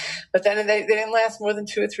 but then they didn't last more than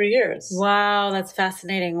 2 or 3 years. Wow. That's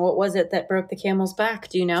fascinating. What was it that broke the camel's back?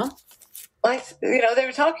 Do you know? They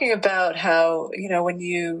were talking about how, when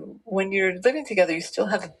you're living together, you still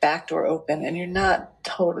have the back door open and you're not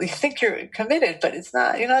totally, you think you're committed, but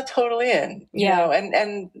you're not totally in,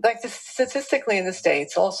 and statistically in the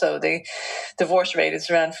States also, the divorce rate is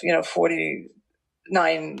around,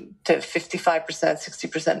 49 to 55%,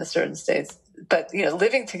 60% in certain states. But,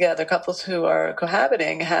 living together, couples who are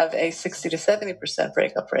cohabiting have a 60 to 70%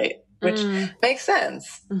 breakup rate, which makes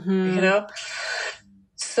sense,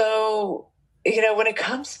 So when it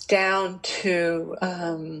comes down to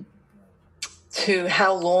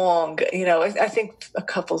how long, I think a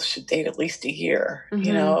couple should date at least a year.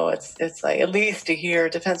 It's like at least a year.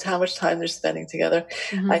 It depends how much time they're spending together.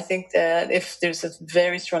 I think that if there's a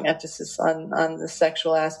very strong emphasis on the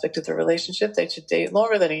sexual aspect of the relationship, they should date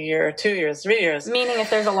longer than a year, 2 years, 3 years. Meaning if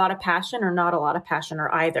there's a lot of passion or not a lot of passion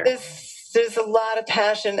or either. There's a lot of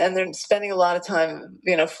passion and they're spending a lot of time,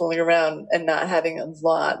 fooling around and not having a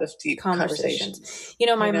lot of deep conversations.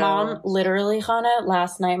 My mom literally, Chana,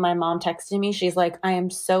 last night, my mom texted me. She's like, I am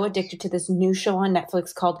so addicted to this new show on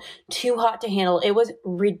Netflix called Too Hot to Handle. It was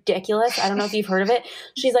ridiculous. I don't know if you've heard of it.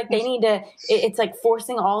 She's like, it's like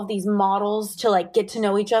forcing all of these models to like get to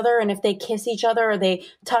know each other. And if they kiss each other or they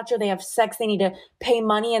touch or they have sex, they need to pay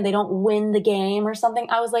money and they don't win the game or something.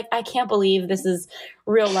 I was like, I can't believe this is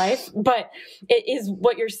real life, but it is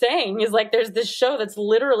what you're saying is like, there's this show that's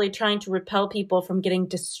literally trying to repel people from getting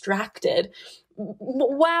distracted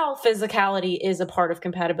while physicality is a part of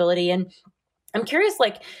compatibility. And I'm curious,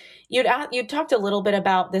 like you talked a little bit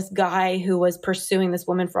about this guy who was pursuing this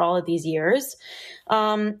woman for all of these years.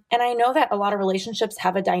 And I know that a lot of relationships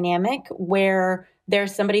have a dynamic where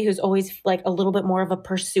there's somebody who's always like a little bit more of a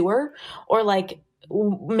pursuer, or like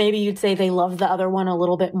maybe you'd say they love the other one a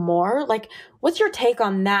little bit more. Like, what's your take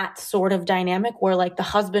on that sort of dynamic where like the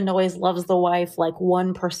husband always loves the wife like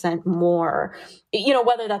 1% more,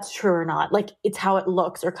 whether that's true or not, like it's how it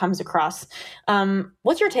looks or comes across.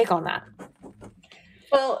 What's your take on that?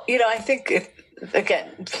 Well, I think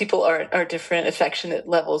again, people are different. Affectionate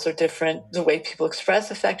levels are different. The way people express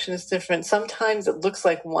affection is different. Sometimes it looks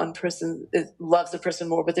like one person loves the person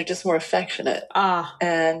more, but they're just more affectionate.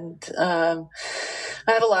 And I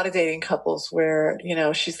have a lot of dating couples where,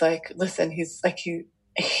 she's like, listen, he's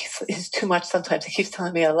too much sometimes. He keeps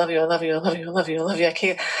telling me, I love you, I love you, I love you, I love you, I love you. I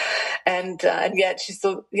can't. And yet she's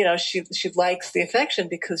still, she likes the affection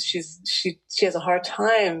because she has a hard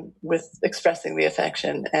time with expressing the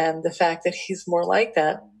affection. And the fact that he's more like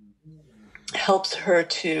that helps her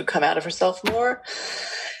to come out of herself more.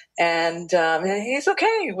 And he's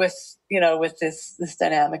okay with this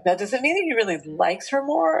dynamic. Now, does it mean that he really likes her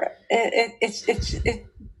more? It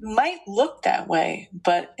might look that way,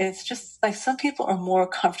 but it's just like some people are more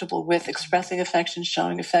comfortable with expressing affection,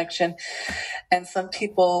 showing affection, and some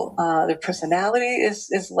people, their personality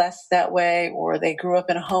is less that way, or they grew up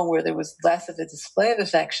in a home where there was less of a display of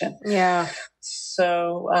affection. Yeah.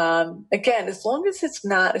 So again, as long as it's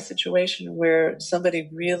not a situation where somebody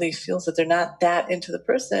really feels that they're not that into the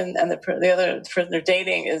person, and the other person they're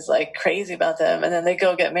dating is like crazy about them, and then they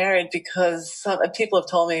go get married because some people have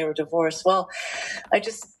told me they were divorced. Well, I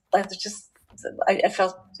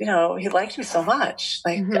felt, he liked me so much.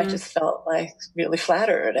 Like, I just felt like really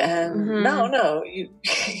flattered. And no, you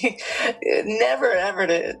never ever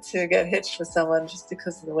to get hitched with someone just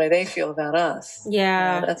because of the way they feel about us.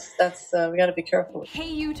 Yeah. That's we got to be careful. Hey,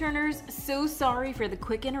 U-turners, so sorry for the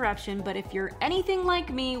quick interruption, but if you're anything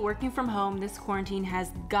like me working from home, this quarantine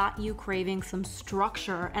has got you craving some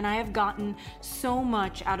structure, and I have gotten so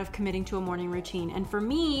much out of committing to a morning routine. And for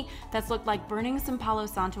me, that's looked like burning some Palo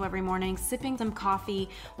Santo every morning, sipping some coffee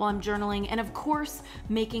while I'm journaling, and of course,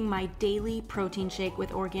 making my daily protein shake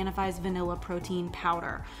with Organifi's vanilla protein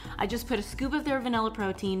powder. I just put a scoop of their vanilla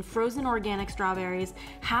protein, frozen organic strawberries,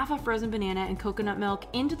 half a frozen banana, and coconut milk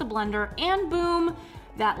into the blender, and boom,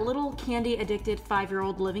 that little candy addicted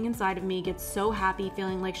 5-year-old living inside of me gets so happy,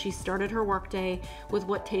 feeling like she started her workday with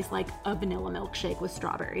what tastes like a vanilla milkshake with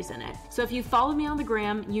strawberries in it. So if you follow me on the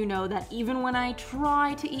gram, you know that even when I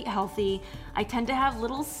try to eat healthy, I tend to have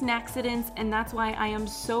little snacksidents, and that's why I am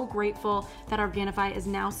so grateful that Organifi is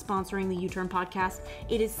now sponsoring the U-Turn podcast.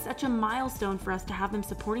 It is such a milestone for us to have them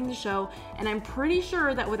supporting the show, and I'm pretty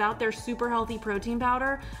sure that without their super healthy protein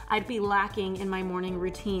powder, I'd be lacking in my morning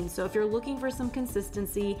routine. So if you're looking for some consistency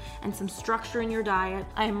and some structure in your diet,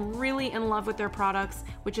 I am really in love with their products,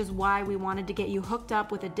 which is why we wanted to get you hooked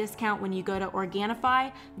up with a discount when you go to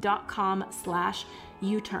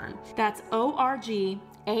Organifi.com/U-Turn. That's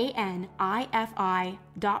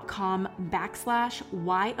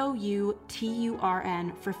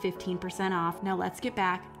ORGANIFI.com/YOUTURN for 15% off. Now let's get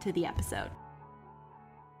back to the episode.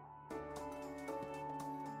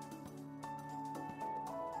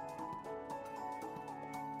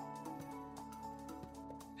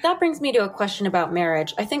 That brings me to a question about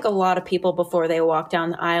marriage. I think a lot of people, before they walk down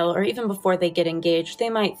the aisle or even before they get engaged, they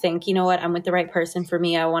might think, you know what, I'm with the right person for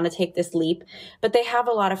me. I want to take this leap. But they have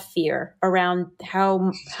a lot of fear around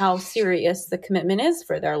how serious the commitment is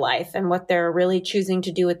for their life and what they're really choosing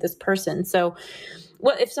to do with this person. So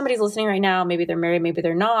if somebody's listening right now, maybe they're married, maybe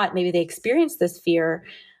they're not, maybe they experience this fear.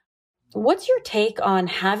 What's your take on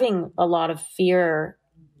having a lot of fear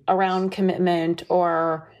around commitment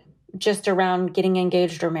or just around getting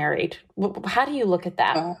engaged or married? How do you look at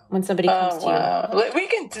that when somebody comes to you? We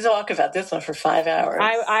can talk about this one for 5 hours.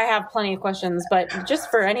 I have plenty of questions, but just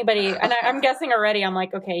for anybody, and I'm guessing already, I'm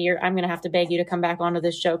like, okay, I'm going to have to beg you to come back onto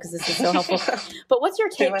this show because this is so helpful. But what's your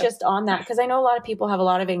take just on that? Because I know a lot of people have a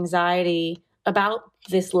lot of anxiety about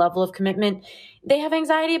this level of commitment. They have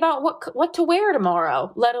anxiety about what to wear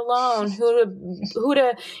tomorrow, let alone who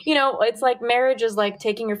to, it's like marriage is like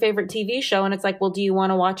taking your favorite TV show and it's like, well, do you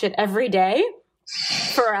want to watch it every day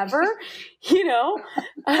forever?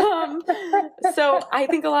 So I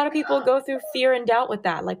think a lot of people go through fear and doubt with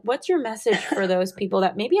that. Like, what's your message for those people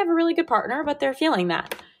that maybe have a really good partner, but they're feeling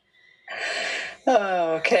that?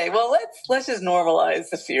 Okay. Well, let's just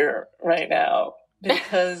normalize the fear right now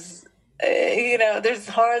because there's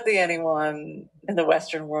hardly anyone in the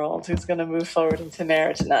Western world who's going to move forward into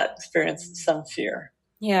marriage and not experience some fear.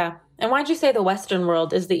 Yeah. And why'd you say the Western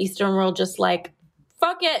world? Is the Eastern world just like,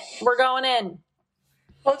 fuck it, we're going in?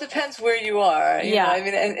 Well, it depends where you are. You know, I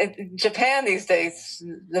mean, in Japan these days,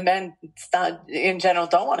 the men in general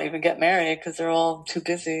don't want to even get married because they're all too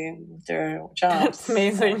busy with their jobs. That's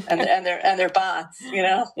amazing. And they're bots,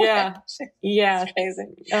 Yeah. Yeah. It's crazy.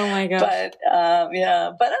 Oh my gosh.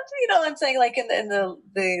 But I'm saying like in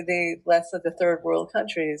the less of the third world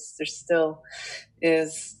countries, there still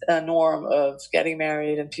is a norm of getting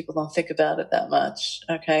married, and people don't think about it that much.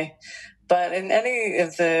 Okay, but in any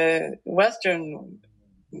of the Western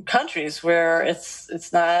countries where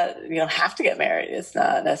it's not, you don't have to get married. It's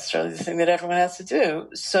not necessarily the thing that everyone has to do.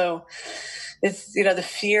 So it's, the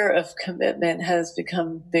fear of commitment has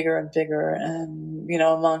become bigger and bigger and,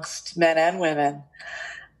 amongst men and women.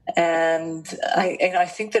 And I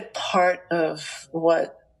think that part of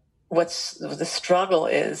what's the struggle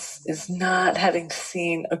is not having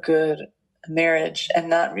seen a good marriage and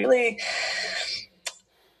not really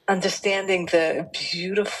understanding the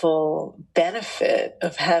beautiful benefit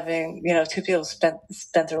of having, two people spent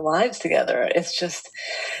their lives together. It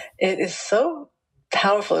is so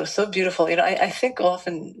powerful. It's so beautiful. I think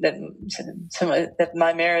often that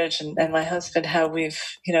my marriage and my husband, how we've,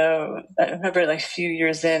 I remember like a few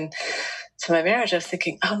years in to my marriage, I was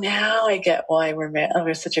thinking, oh, now I get why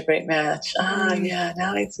we're such a great match. Yeah,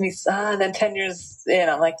 now it's me. And then 10 years in,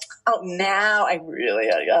 I'm like, oh, now I really,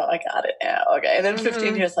 I got it now. Okay. And then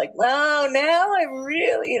 15 years, like, wow, now I'm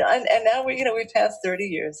really, and now we've passed 30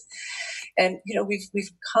 years. And, we've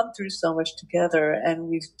come through so much together and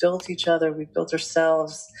we've built each other, we've built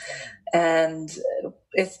ourselves. And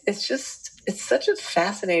it's such a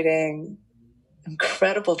fascinating,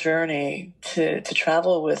 incredible journey to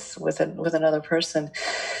travel with another person.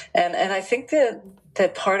 And I think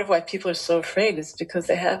that part of why people are so afraid is because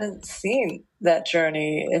they haven't seen that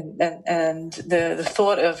journey, and the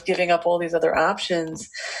thought of giving up all these other options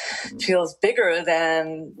feels bigger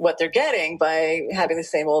than what they're getting by having the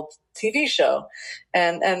same old TV show.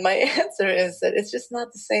 And my answer is that it's just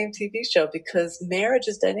not the same TV show because marriage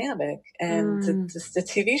is dynamic and the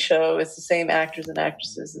TV show is the same actors and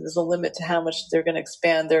actresses. There's a limit to how much they're going to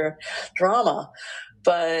expand their drama.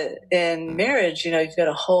 But in marriage, you've got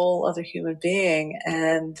a whole other human being.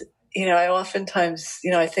 And, I oftentimes,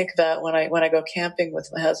 I think about when I go camping with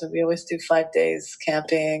my husband, we always do 5 days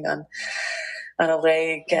camping on a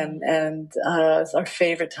lake, and it's our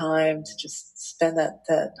favorite time to just spend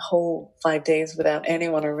that whole 5 days without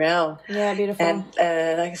anyone around. Yeah, beautiful. And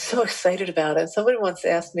I'm so excited about it. Somebody once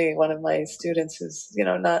asked me, one of my students who's,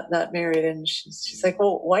 not married, and she's like,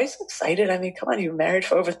 well, why are you so excited? I mean, come on, you were married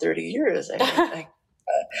for over 30 years.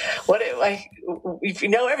 If you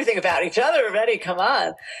know everything about each other already, come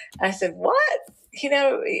on. I said, what? Do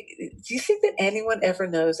you think that anyone ever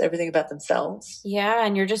knows everything about themselves? Yeah,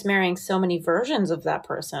 and you're just marrying so many versions of that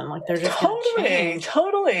person. Like they're just totally.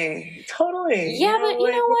 Yeah, but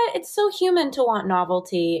you know what? It's so human to want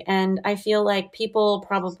novelty, and I feel like people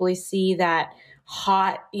probably see that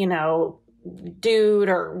hot, dude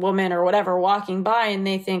or woman or whatever walking by and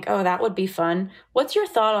they think, oh, that would be fun. What's your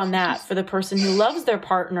thought on that for the person who loves their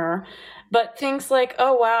partner but thinks like,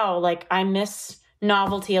 oh wow, like I miss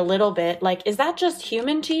novelty a little bit? Like, is that just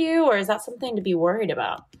human to you, or is that something to be worried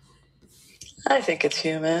about? I think it's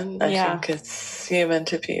human. I think it's human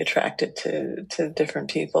to be attracted to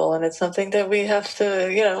different people. And it's something that we have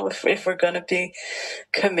to, if we're going to be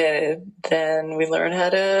committed, then we learn how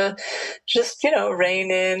to just,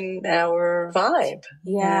 rein in our vibe.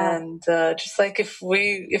 Yeah. And just like if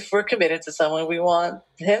we're committed to someone, we want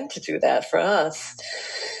him to do that for us.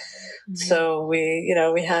 So we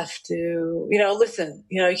have to, listen,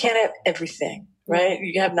 you can't have everything. right?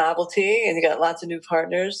 You have novelty and you got lots of new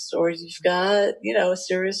partners, or you've got, a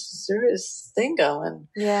serious thing going.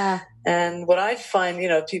 Yeah. And what I find,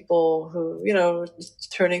 people who,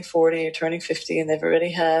 turning 40 or turning 50, and they've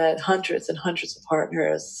already had hundreds and hundreds of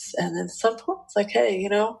partners. And then at some point it's like, hey,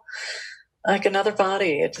 like another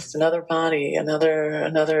body, just another body,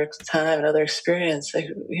 another time, another experience. Like,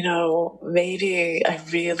 maybe I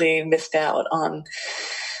really missed out on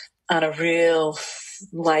a real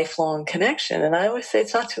lifelong connection. And I always say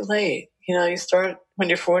it's not too late. You start when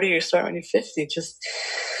you're 40, you start when you're 50. Just,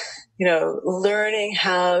 learning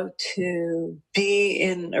how to be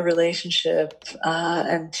in a relationship,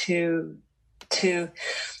 and to,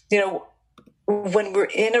 when we're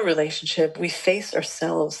in a relationship, we face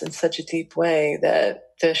ourselves in such a deep way that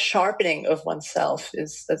the sharpening of oneself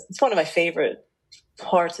it's one of my favorite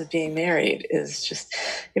parts of being married. Is just,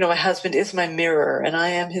 my husband is my mirror and I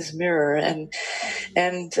am his mirror. And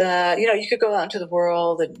you could go out into the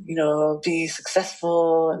world and, be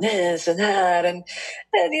successful and this and that. And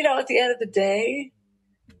at the end of the day,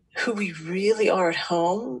 who we really are at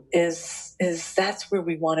home is that's where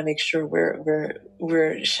we want to make sure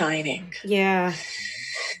we're shining. Yeah.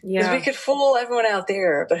 Because we could fool everyone out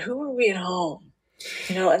there, but who are we at home?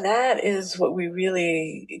 And that is what we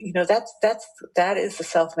really, that is the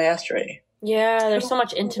self-mastery. Yeah, there's so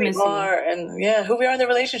much intimacy. Who we are, and who we are in the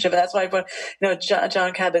relationship. And that's why I put,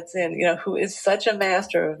 John Kabat-Zinn, who is such a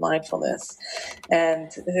master of mindfulness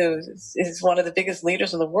and who is one of the biggest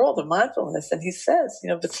leaders in the world of mindfulness. And he says,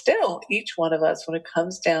 but still, each one of us, when it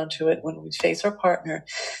comes down to it, when we face our partner,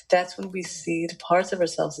 that's when we see the parts of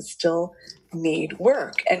ourselves that still need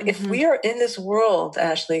work. And if we are in this world,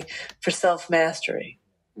 Ashley, for self-mastery,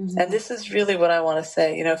 and this is really what I want to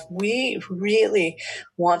say, if we really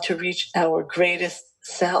want to reach our greatest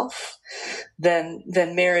self, then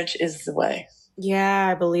marriage is the way. Yeah,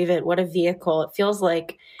 I believe it. What a vehicle. It feels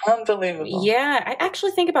like unbelievable. Yeah, I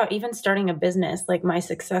actually think about even starting a business, like my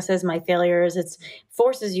successes, my failures, it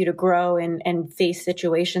forces you to grow and face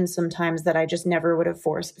situations sometimes that I just never would have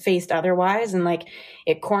faced otherwise. And like,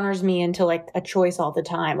 it corners me into like a choice all the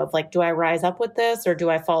time of like, do I rise up with this or do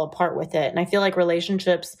I fall apart with it? And I feel like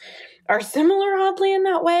relationships are similar, oddly, in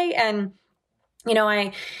that way. And,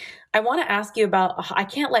 I want to ask you about, I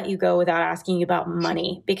can't let you go without asking you about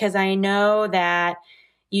money, because I know that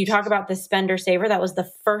you talk about the spender saver. That was the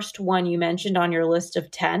first one you mentioned on your list of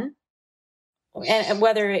 10. And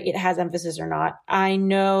whether it has emphasis or not, I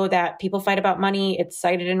know that people fight about money. It's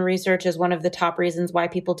cited in research as one of the top reasons why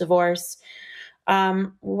people divorce.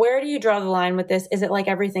 Where do you draw the line with this? Is it like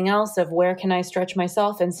everything else of where can I stretch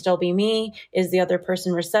myself and still be me? Is the other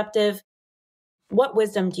person receptive? What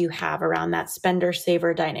wisdom do you have around that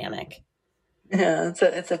spender-saver dynamic? Yeah,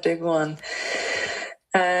 it's a big one.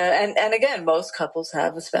 And again, most couples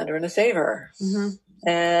have a spender and a saver.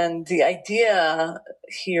 And the idea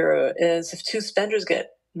here is if two spenders get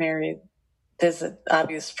married, there's an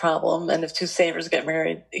obvious problem. And if two savers get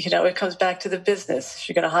married, it comes back to the business. If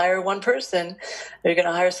you're going to hire one person, are you going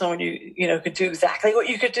to hire someone who could do exactly what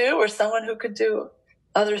you could do, or someone who could do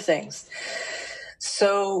other things?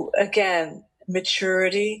 So again,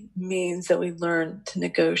 maturity means that we learn to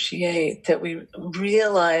negotiate, that we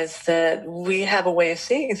realize that we have a way of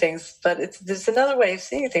seeing things, but there's another way of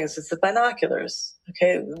seeing things. It's the binoculars.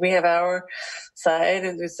 Okay, we have our side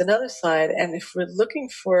and there's another side. And if we're looking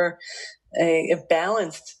for a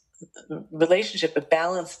balanced relationship, a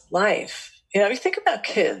balanced life, you think about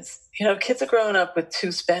kids. Kids are growing up with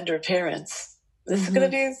two spender parents. This is going to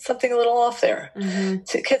be something a little off there.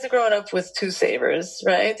 Kids are growing up with two savers,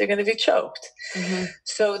 right? They're going to be choked.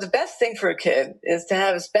 So the best thing for a kid is to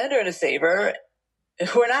have a spender and a saver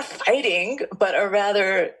who are not fighting, but are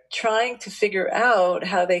rather trying to figure out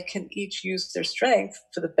how they can each use their strength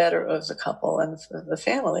for the better of the couple and the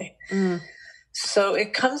family. So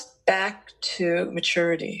it comes back to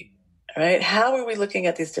maturity, right? How are we looking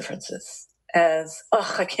at these differences? As,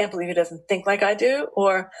 I can't believe he doesn't think like I do,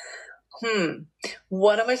 or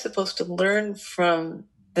what am I supposed to learn from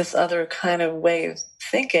this other kind of way of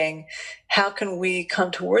thinking? How can we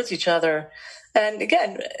come towards each other? And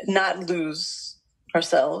again, not lose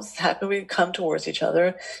ourselves. How can we come towards each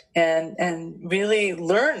other and really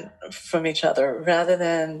learn from each other rather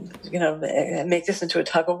than, make this into a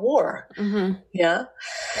tug of war? Yeah.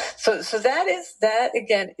 So that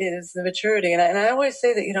again is the maturity. And I always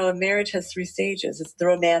say that, a marriage has 3 stages. It's the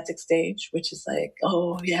romantic stage, which is like,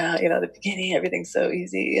 the beginning, everything's so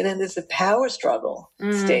easy. And then there's the power struggle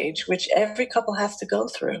stage, which every couple has to go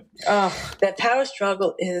through. That power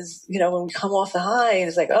struggle is, when we come off the high and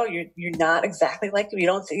it's like, you're not exactly like me. You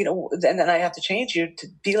don't, and then I have to change you to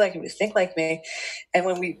be like me, think like me. And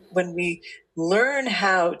when we learn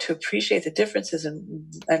how to appreciate the differences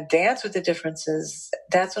and dance with the differences,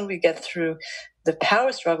 that's when we get through the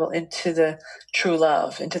power struggle into the true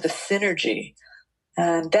love, into the synergy.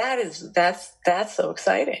 And that's so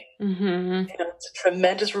exciting. Mm-hmm. It's a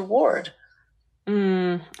tremendous reward.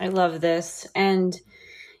 I love this. And,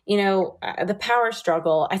 the power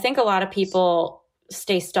struggle, I think a lot of people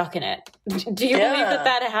stay stuck in it. Do you believe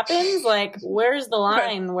that happens? Like, where's the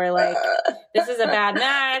line where like, this is a bad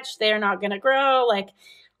match, they're not going to grow? Like,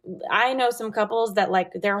 I know some couples that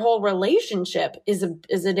like their whole relationship is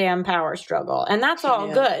a damn power struggle, and that's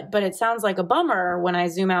all good, but it sounds like a bummer when I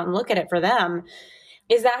zoom out and look at it for them.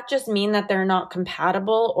 Is that just mean that they're not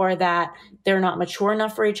compatible or that they're not mature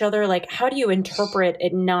enough for each other? Like, how do you interpret a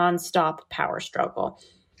nonstop power struggle?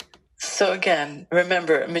 So again,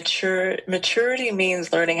 remember, maturity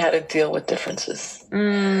means learning how to deal with differences.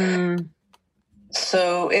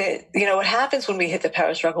 So what happens when we hit the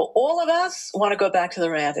power struggle, all of us want to go back to the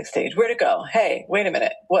romantic stage. Where'd it go? Hey, wait a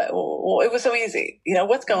minute. What? It was so easy.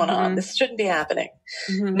 What's going on? This shouldn't be happening.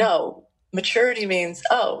 No, maturity means,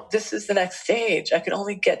 this is the next stage. I can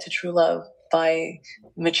only get to true love by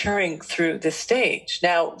maturing through this stage.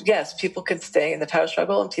 Now, yes, people can stay in the power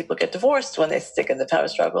struggle and people get divorced when they stick in the power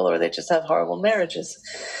struggle, or they just have horrible marriages.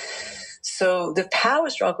 So the power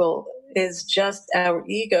struggle is just our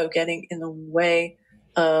ego getting in the way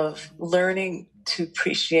of learning to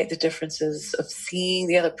appreciate the differences, of seeing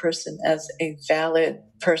the other person as a valid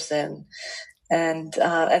person. And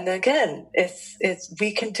then again, it's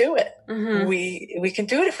we can do it. We can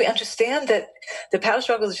do it if we understand that the power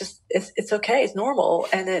struggle is just it's okay, it's normal,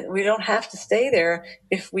 and that we don't have to stay there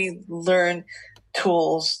if we learn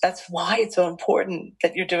tools. That's why it's so important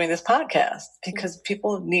that you're doing this podcast, because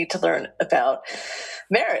people need to learn about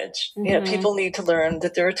marriage. People need to learn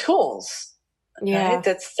that there are tools. Yeah, right?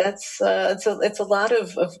 It's a lot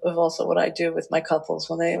of also what I do with my couples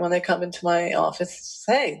when they come into my office.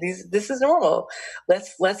 Hey, this is normal.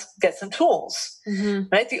 Let's get some tools.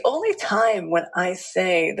 Right. The only time when I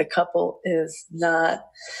say the couple is not,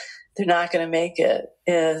 they're not going to make it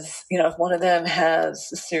is, if one of them has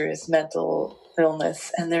a serious mental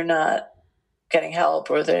illness and they're not getting help,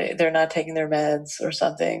 or they're not taking their meds or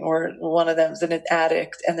something, or one of them's an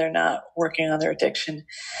addict and they're not working on their addiction.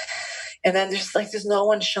 And then there's no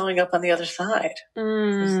one showing up on the other side.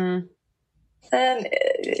 Then,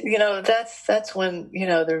 that's when,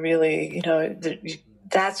 they're really,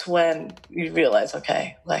 that's when you realize,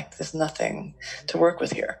 okay, like there's nothing to work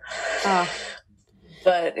with here.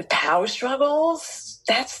 But power struggles,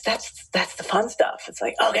 that's the fun stuff. It's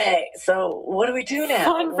like, okay, so what do we do now?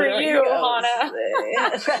 Fun for you, Chana.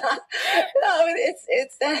 No,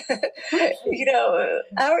 it's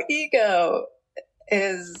our ego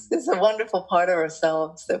is a wonderful part of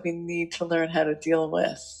ourselves that we need to learn how to deal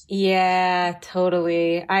with. Yeah,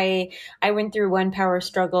 totally. I went through one power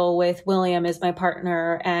struggle with William as my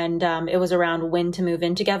partner, and it was around when to move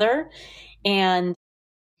in together. And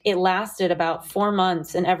it lasted about 4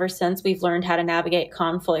 months. And ever since, we've learned how to navigate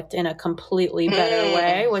conflict in a completely better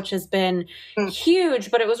way, which has been huge.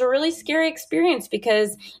 But it was a really scary experience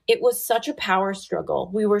because it was such a power struggle.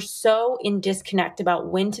 We were so in disconnect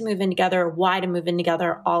about when to move in together, why to move in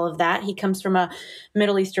together, all of that. He comes from a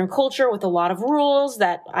Middle Eastern culture with a lot of rules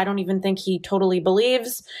that I don't even think he totally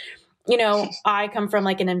believes. I come from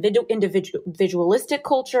like an individualistic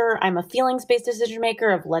culture. I'm a feelings-based decision maker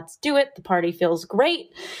of let's do it. The party feels great.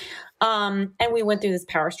 And we went through this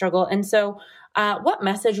power struggle. And so what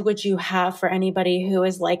message would you have for anybody who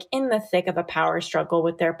is like in the thick of a power struggle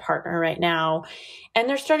with their partner right now? And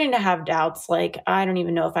they're starting to have doubts like, I don't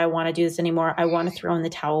even know if I want to do this anymore. I want to throw in the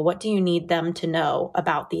towel. What do you need them to know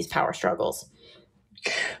about these power struggles?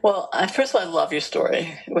 Well, first of all, I love your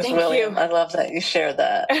story with William. I love that you shared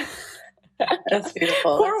that. That's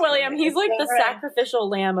beautiful. Poor William. He's like the sacrificial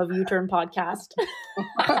lamb of U-Turn podcast.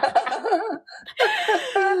 I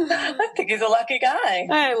think he's a lucky guy.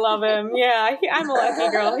 I love him. Yeah, I'm a lucky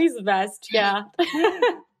girl. He's the best. Yeah.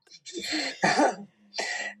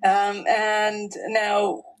 And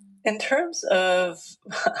now, in terms of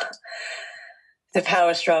the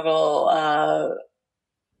power struggle,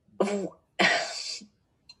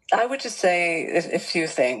 I would just say a few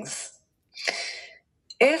things.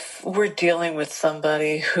 If we're dealing with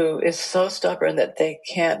somebody who is so stubborn that they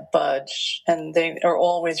can't budge and they are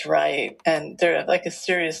always right, and they're like a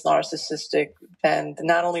serious narcissistic, and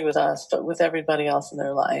not only with us, but with everybody else in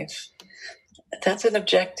their life, that's an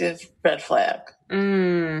objective red flag.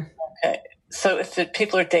 Okay. So if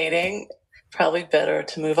people are dating, probably better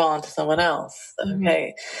to move on to someone else.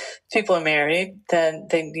 Okay. People are married, then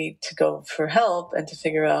they need to go for help and to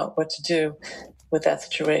figure out what to do with that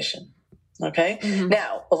situation. Okay.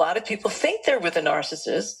 Now, a lot of people think they're with a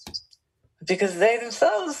narcissist because they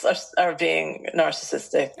themselves are being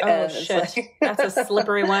narcissistic. Oh, and shit. That's a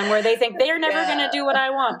slippery one where they think they're never going to do what I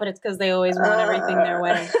want, but it's because they always want everything their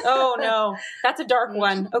way. Oh, no. That's a dark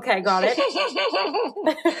one. Okay, got it.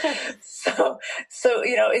 So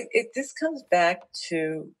this comes back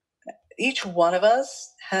to each one of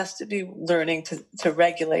us has to be learning to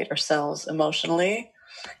regulate ourselves emotionally.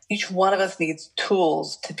 Each one of us needs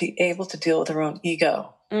tools to be able to deal with our own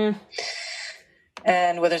ego.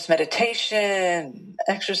 And whether it's meditation,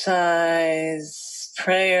 exercise,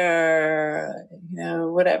 prayer,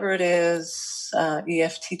 whatever it is,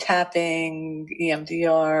 EFT tapping,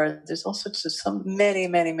 EMDR, there's all sorts of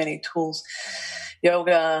many tools,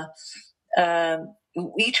 yoga.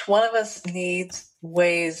 Each one of us needs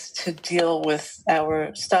ways to deal with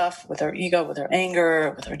our stuff, with our ego, with our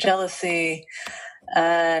anger, with our jealousy.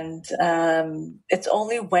 And it's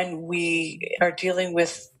only when we are dealing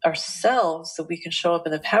with ourselves that we can show up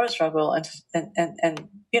in the power struggle and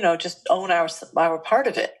just own our part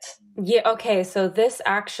of it. Yeah. Okay. So this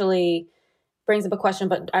actually brings up a question,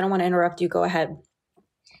 but I don't want to interrupt you. Go ahead.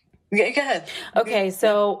 Yeah, go ahead. Okay.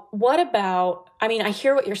 So what about, I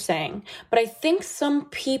hear what you're saying, but I think some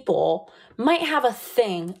people might have a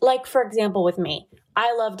thing, like, for example, with me.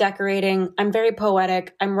 I love decorating. I'm very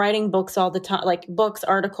poetic. I'm writing books all the time, like books,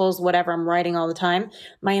 articles, whatever. I'm writing all the time.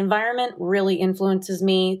 My environment really influences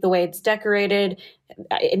me. The way it's decorated,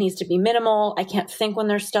 it needs to be minimal. I can't think when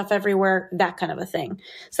there's stuff everywhere, that kind of a thing.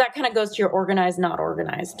 So that kind of goes to your organized, not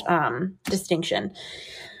organized distinction.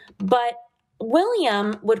 But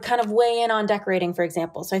William would kind of weigh in on decorating, for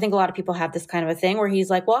example. So I think a lot of people have this kind of a thing where he's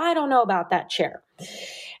like, well, I don't know about that chair.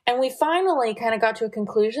 And we finally kind of got to a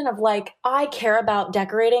conclusion of like, I care about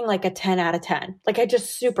decorating like a 10 out of 10. Like I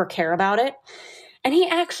just super care about it. And he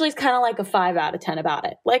actually is kind of like a 5 out of 10 about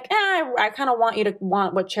it. Like, I kind of want you to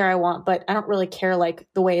want what chair I want, but I don't really care like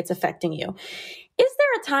the way it's affecting you. Is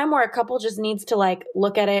there a time where a couple just needs to like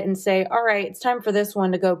look at it and say, all right, it's time for this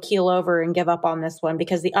one to go keel over and give up on this one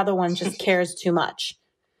because the other one just cares too much?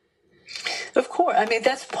 Of course.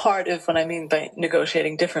 That's part of what I mean by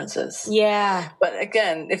negotiating differences. Yeah. But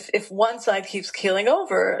again, if one side keeps keeling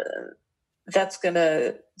over, that's going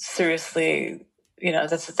to seriously,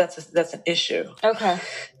 that's an issue. Okay.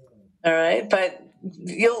 All right. But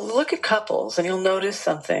you'll look at couples and you'll notice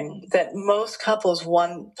something that most couples,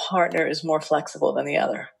 one partner is more flexible than the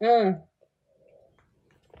other.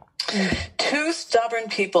 Two stubborn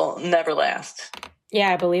people never last.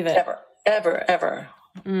 Yeah, I believe it. Ever.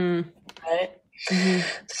 Right?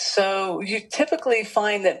 So you typically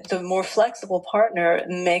find that the more flexible partner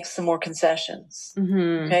makes the more concessions.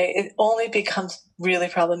 Okay, it only becomes really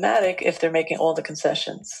problematic if they're making all the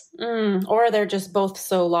concessions, or they're just both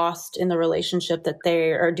so lost in the relationship that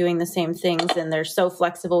they are doing the same things and they're so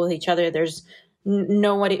flexible with each other. There's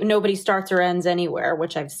nobody starts or ends anywhere,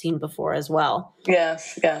 which I've seen before as well.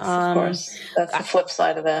 Yes, of course. That's the flip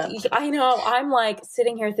side of that. I know. I'm like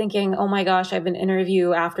sitting here thinking, oh my gosh, I have an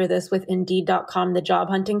interview after this with Indeed.com, the job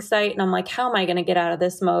hunting site. And I'm like, how am I going to get out of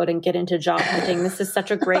this mode and get into job hunting? This is such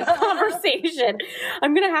a great conversation.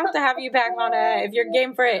 I'm going to have you back on it if you're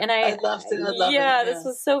game for it. And I'd love to. This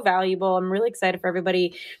was so valuable. I'm really excited for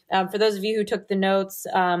everybody. For those of you who took the notes,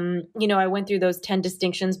 I went through those 10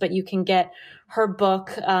 distinctions, but you can get her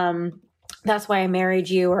book, That's Why I Married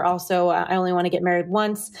You, or also I Only Want to Get Married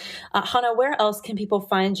Once. Chana, where else can people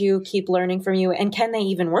find you, keep learning from you, and can they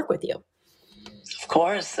even work with you? Of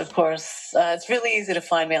course. It's really easy to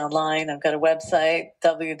find me online. I've got a website,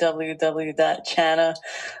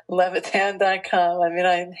 www.chanalevitan.com.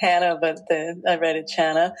 I'm Hannah, but I read it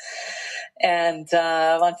Chana. And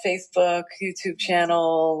I'm on Facebook, YouTube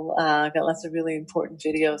channel. I've got lots of really important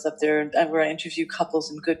videos up there where I interview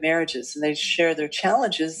couples in good marriages, and they share their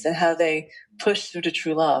challenges and how they push through to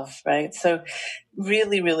true love, right? So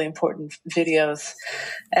really, really important videos.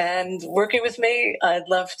 And working with me, I'd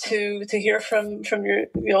love to hear from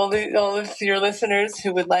all of your listeners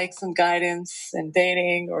who would like some guidance in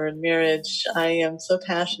dating or in marriage. I am so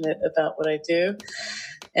passionate about what I do.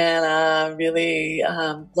 And I really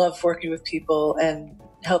love working with people and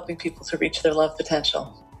helping people to reach their love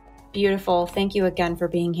potential. Beautiful. Thank you again for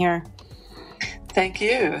being here. Thank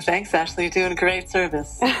you. Thanks, Ashley. You're doing a great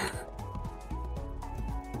service.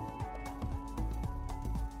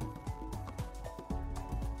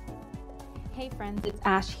 Hey friends, it's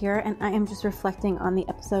Ash here, and I am just reflecting on the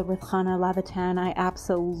episode with Chana Levitan. I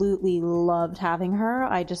absolutely loved having her.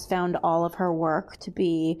 I just found all of her work to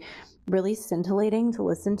be really scintillating to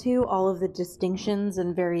listen to, all of the distinctions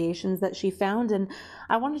and variations that she found, and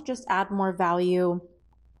I want to just add more value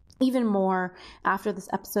even more after this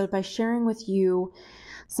episode by sharing with you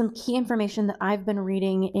some key information that I've been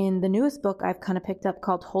reading in the newest book I've kind of picked up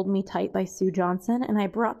called Hold Me Tight by Sue Johnson. And I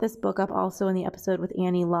brought this book up also in the episode with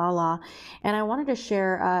Annie Lala. And I wanted to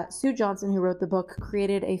share, Sue Johnson, who wrote the book,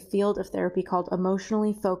 created a field of therapy called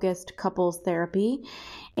Emotionally Focused Couples Therapy.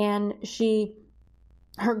 And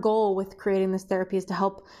her goal with creating this therapy is to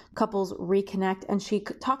help couples reconnect. And she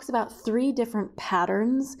talks about 3 different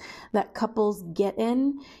patterns that couples get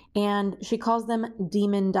in, and she calls them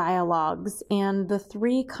demon dialogues. And the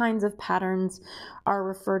 3 kinds of patterns are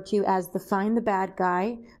referred to as the find the bad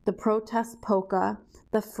guy, the protest polka,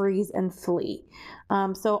 the freeze and flee.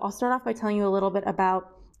 So I'll start off by telling you a little bit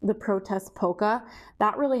about the protest polka.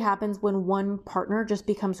 That really happens when one partner just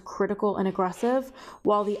becomes critical and aggressive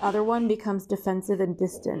while the other one becomes defensive and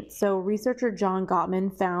distant. So researcher John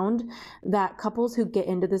Gottman found that couples who get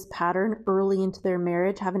into this pattern early into their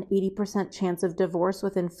marriage have an 80% chance of divorce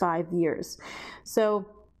within 5 years. So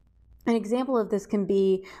an example of this can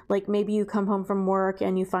be like maybe you come home from work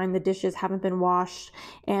and you find the dishes haven't been washed,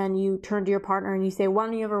 and you turn to your partner and you say, "Why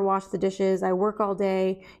don't you ever wash the dishes? I work all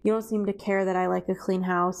day. You don't seem to care that I like a clean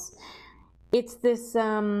house." It's this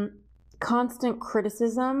constant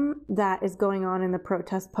criticism that is going on in the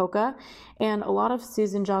protest polka. And a lot of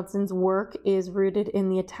Susan Johnson's work is rooted in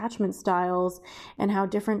the attachment styles and how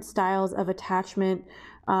different styles of attachment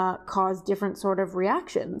cause different sort of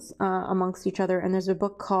reactions amongst each other. And there's a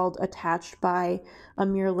book called Attached by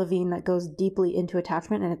Amir Levine that goes deeply into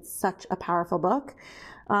attachment, and it's such a powerful book.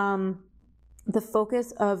 The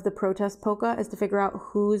focus of the protest polka is to figure out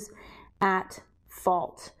who's at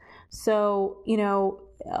fault. So,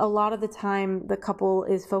 a lot of the time the couple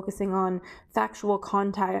is focusing on factual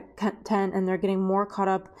content and they're getting more caught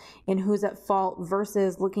up in who's at fault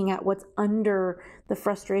versus looking at what's under the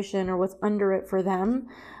frustration or what's under it for them.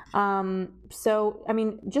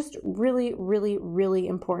 Just really, really, really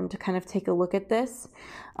important to kind of take a look at this.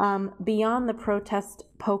 Beyond the protest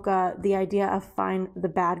polka, the idea of find the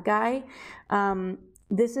bad guy,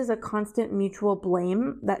 this is a constant mutual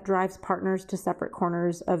blame that drives partners to separate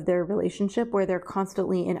corners of their relationship where they're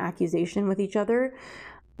constantly in accusation with each other.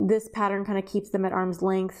 This pattern kind of keeps them at arm's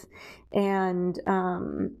length, and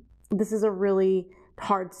this is a really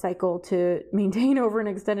hard cycle to maintain over an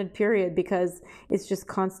extended period because it's just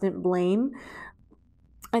constant blame.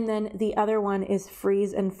 And then the other one is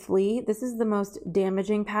freeze and flee. This is the most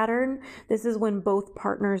damaging pattern. This is when both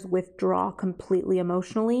partners withdraw completely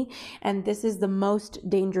emotionally. And this is the most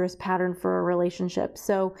dangerous pattern for a relationship.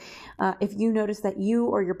 So if you notice that you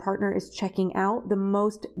or your partner is checking out, the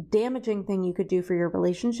most damaging thing you could do for your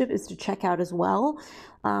relationship is to check out as well.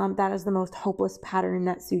 That is the most hopeless pattern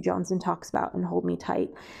that Sue Johnson talks about in Hold Me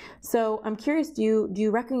Tight. So I'm curious, do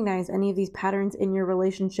you recognize any of these patterns in your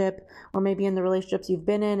relationship, or maybe in the relationships you've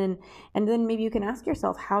been in? And then maybe you can ask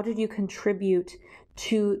yourself, how did you contribute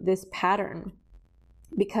to this pattern?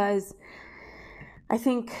 Because I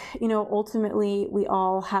think, ultimately we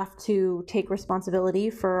all have to take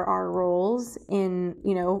responsibility for our roles in,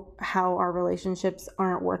 how our relationships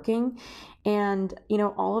aren't working. And,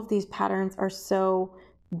 all of these patterns are so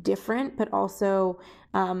different, but also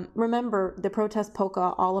remember the protest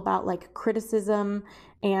polka all about like criticism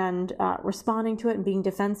and responding to it and being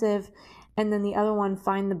defensive. And then the other one,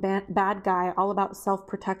 find the bad guy, all about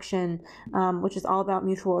self-protection, which is all about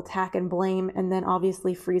mutual attack and blame. And then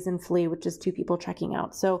obviously freeze and flee, which is 2 people checking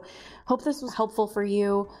out. So hope this was helpful for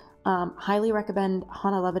you. Highly recommend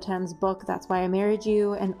Chana Levitan's book, That's Why I Married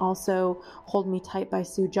You, and also Hold Me Tight by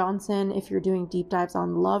Sue Johnson if you're doing deep dives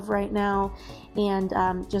on love right now. And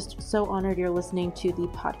just so honored you're listening to the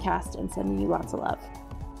podcast and sending you lots of love.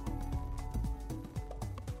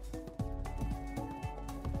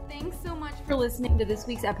 Thanks so much for listening to this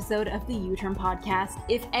week's episode of the U-Turn Podcast.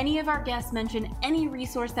 If any of our guests mention any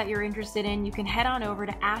resource that you're interested in, you can head on over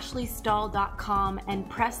to ashleystahl.com and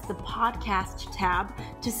press the podcast tab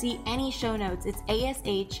to see any show notes. It's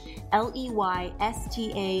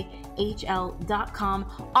ASHLEYSTAHL.com.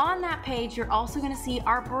 On that page, you're also going to see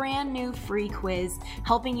our brand new free quiz,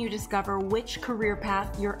 helping you discover which career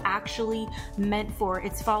path you're actually meant for.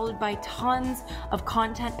 It's followed by tons of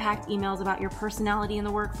content-packed emails about your personality in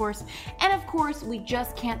the workforce. And of course, we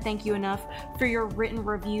just can't thank you enough for your written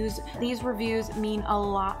reviews. These reviews mean a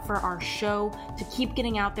lot for our show to keep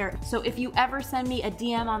getting out there. So if you ever send me a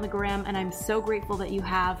DM on the gram, and I'm so grateful that you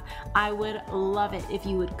have, I would love it if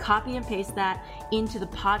you would copy and paste that into the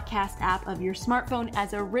podcast app of your smartphone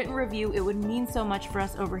as a written review. It would mean so much for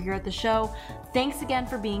us over here at the show. Thanks again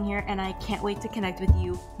for being here, and I can't wait to connect with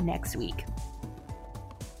you next week.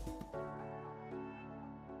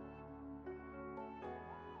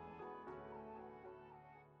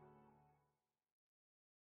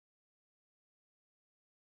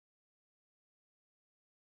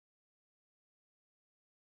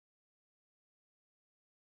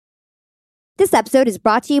 This episode is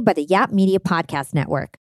brought to you by the Yap Media Podcast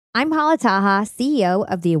Network. I'm Hala Taha, CEO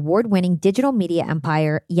of the award-winning digital media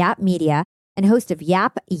empire, Yap Media, and host of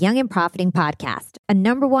Yap Young and Profiting Podcast, a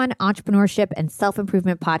 #1 entrepreneurship and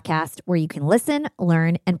self-improvement podcast where you can listen,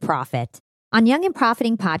 learn, and profit. On Young and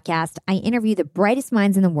Profiting Podcast, I interview the brightest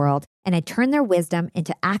minds in the world, and I turn their wisdom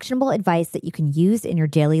into actionable advice that you can use in your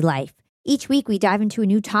daily life. Each week, we dive into a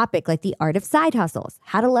new topic like the art of side hustles,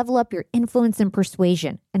 how to level up your influence and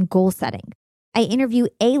persuasion, and goal setting. I interview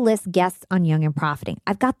A-list guests on Young and Profiting.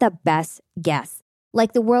 I've got the best guests,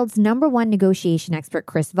 like the world's #1 negotiation expert,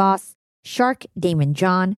 Chris Voss, Shark Damon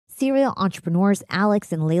John, serial entrepreneurs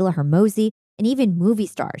Alex and Layla Hermosi, and even movie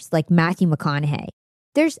stars like Matthew McConaughey.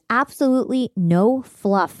 There's absolutely no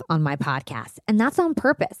fluff on my podcast, and that's on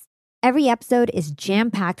purpose. Every episode is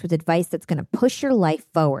jam-packed with advice that's going to push your life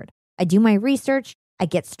forward. I do my research, I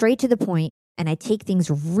get straight to the point, and I take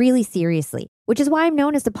things really seriously, which is why I'm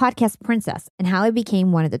known as the podcast princess and how I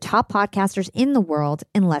became one of the top podcasters in the world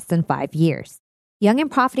in less than 5 years. Young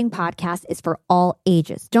and Profiting Podcast is for all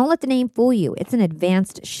ages. Don't let the name fool you. It's an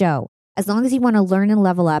advanced show. As long as you want to learn and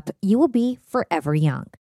level up, you will be forever young.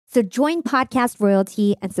 So join podcast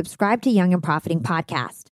royalty and subscribe to Young and Profiting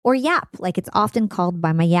Podcast, or Yap, like it's often called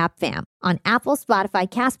by my Yap fam, on Apple, Spotify,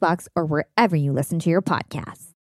 CastBox, or wherever you listen to your podcasts.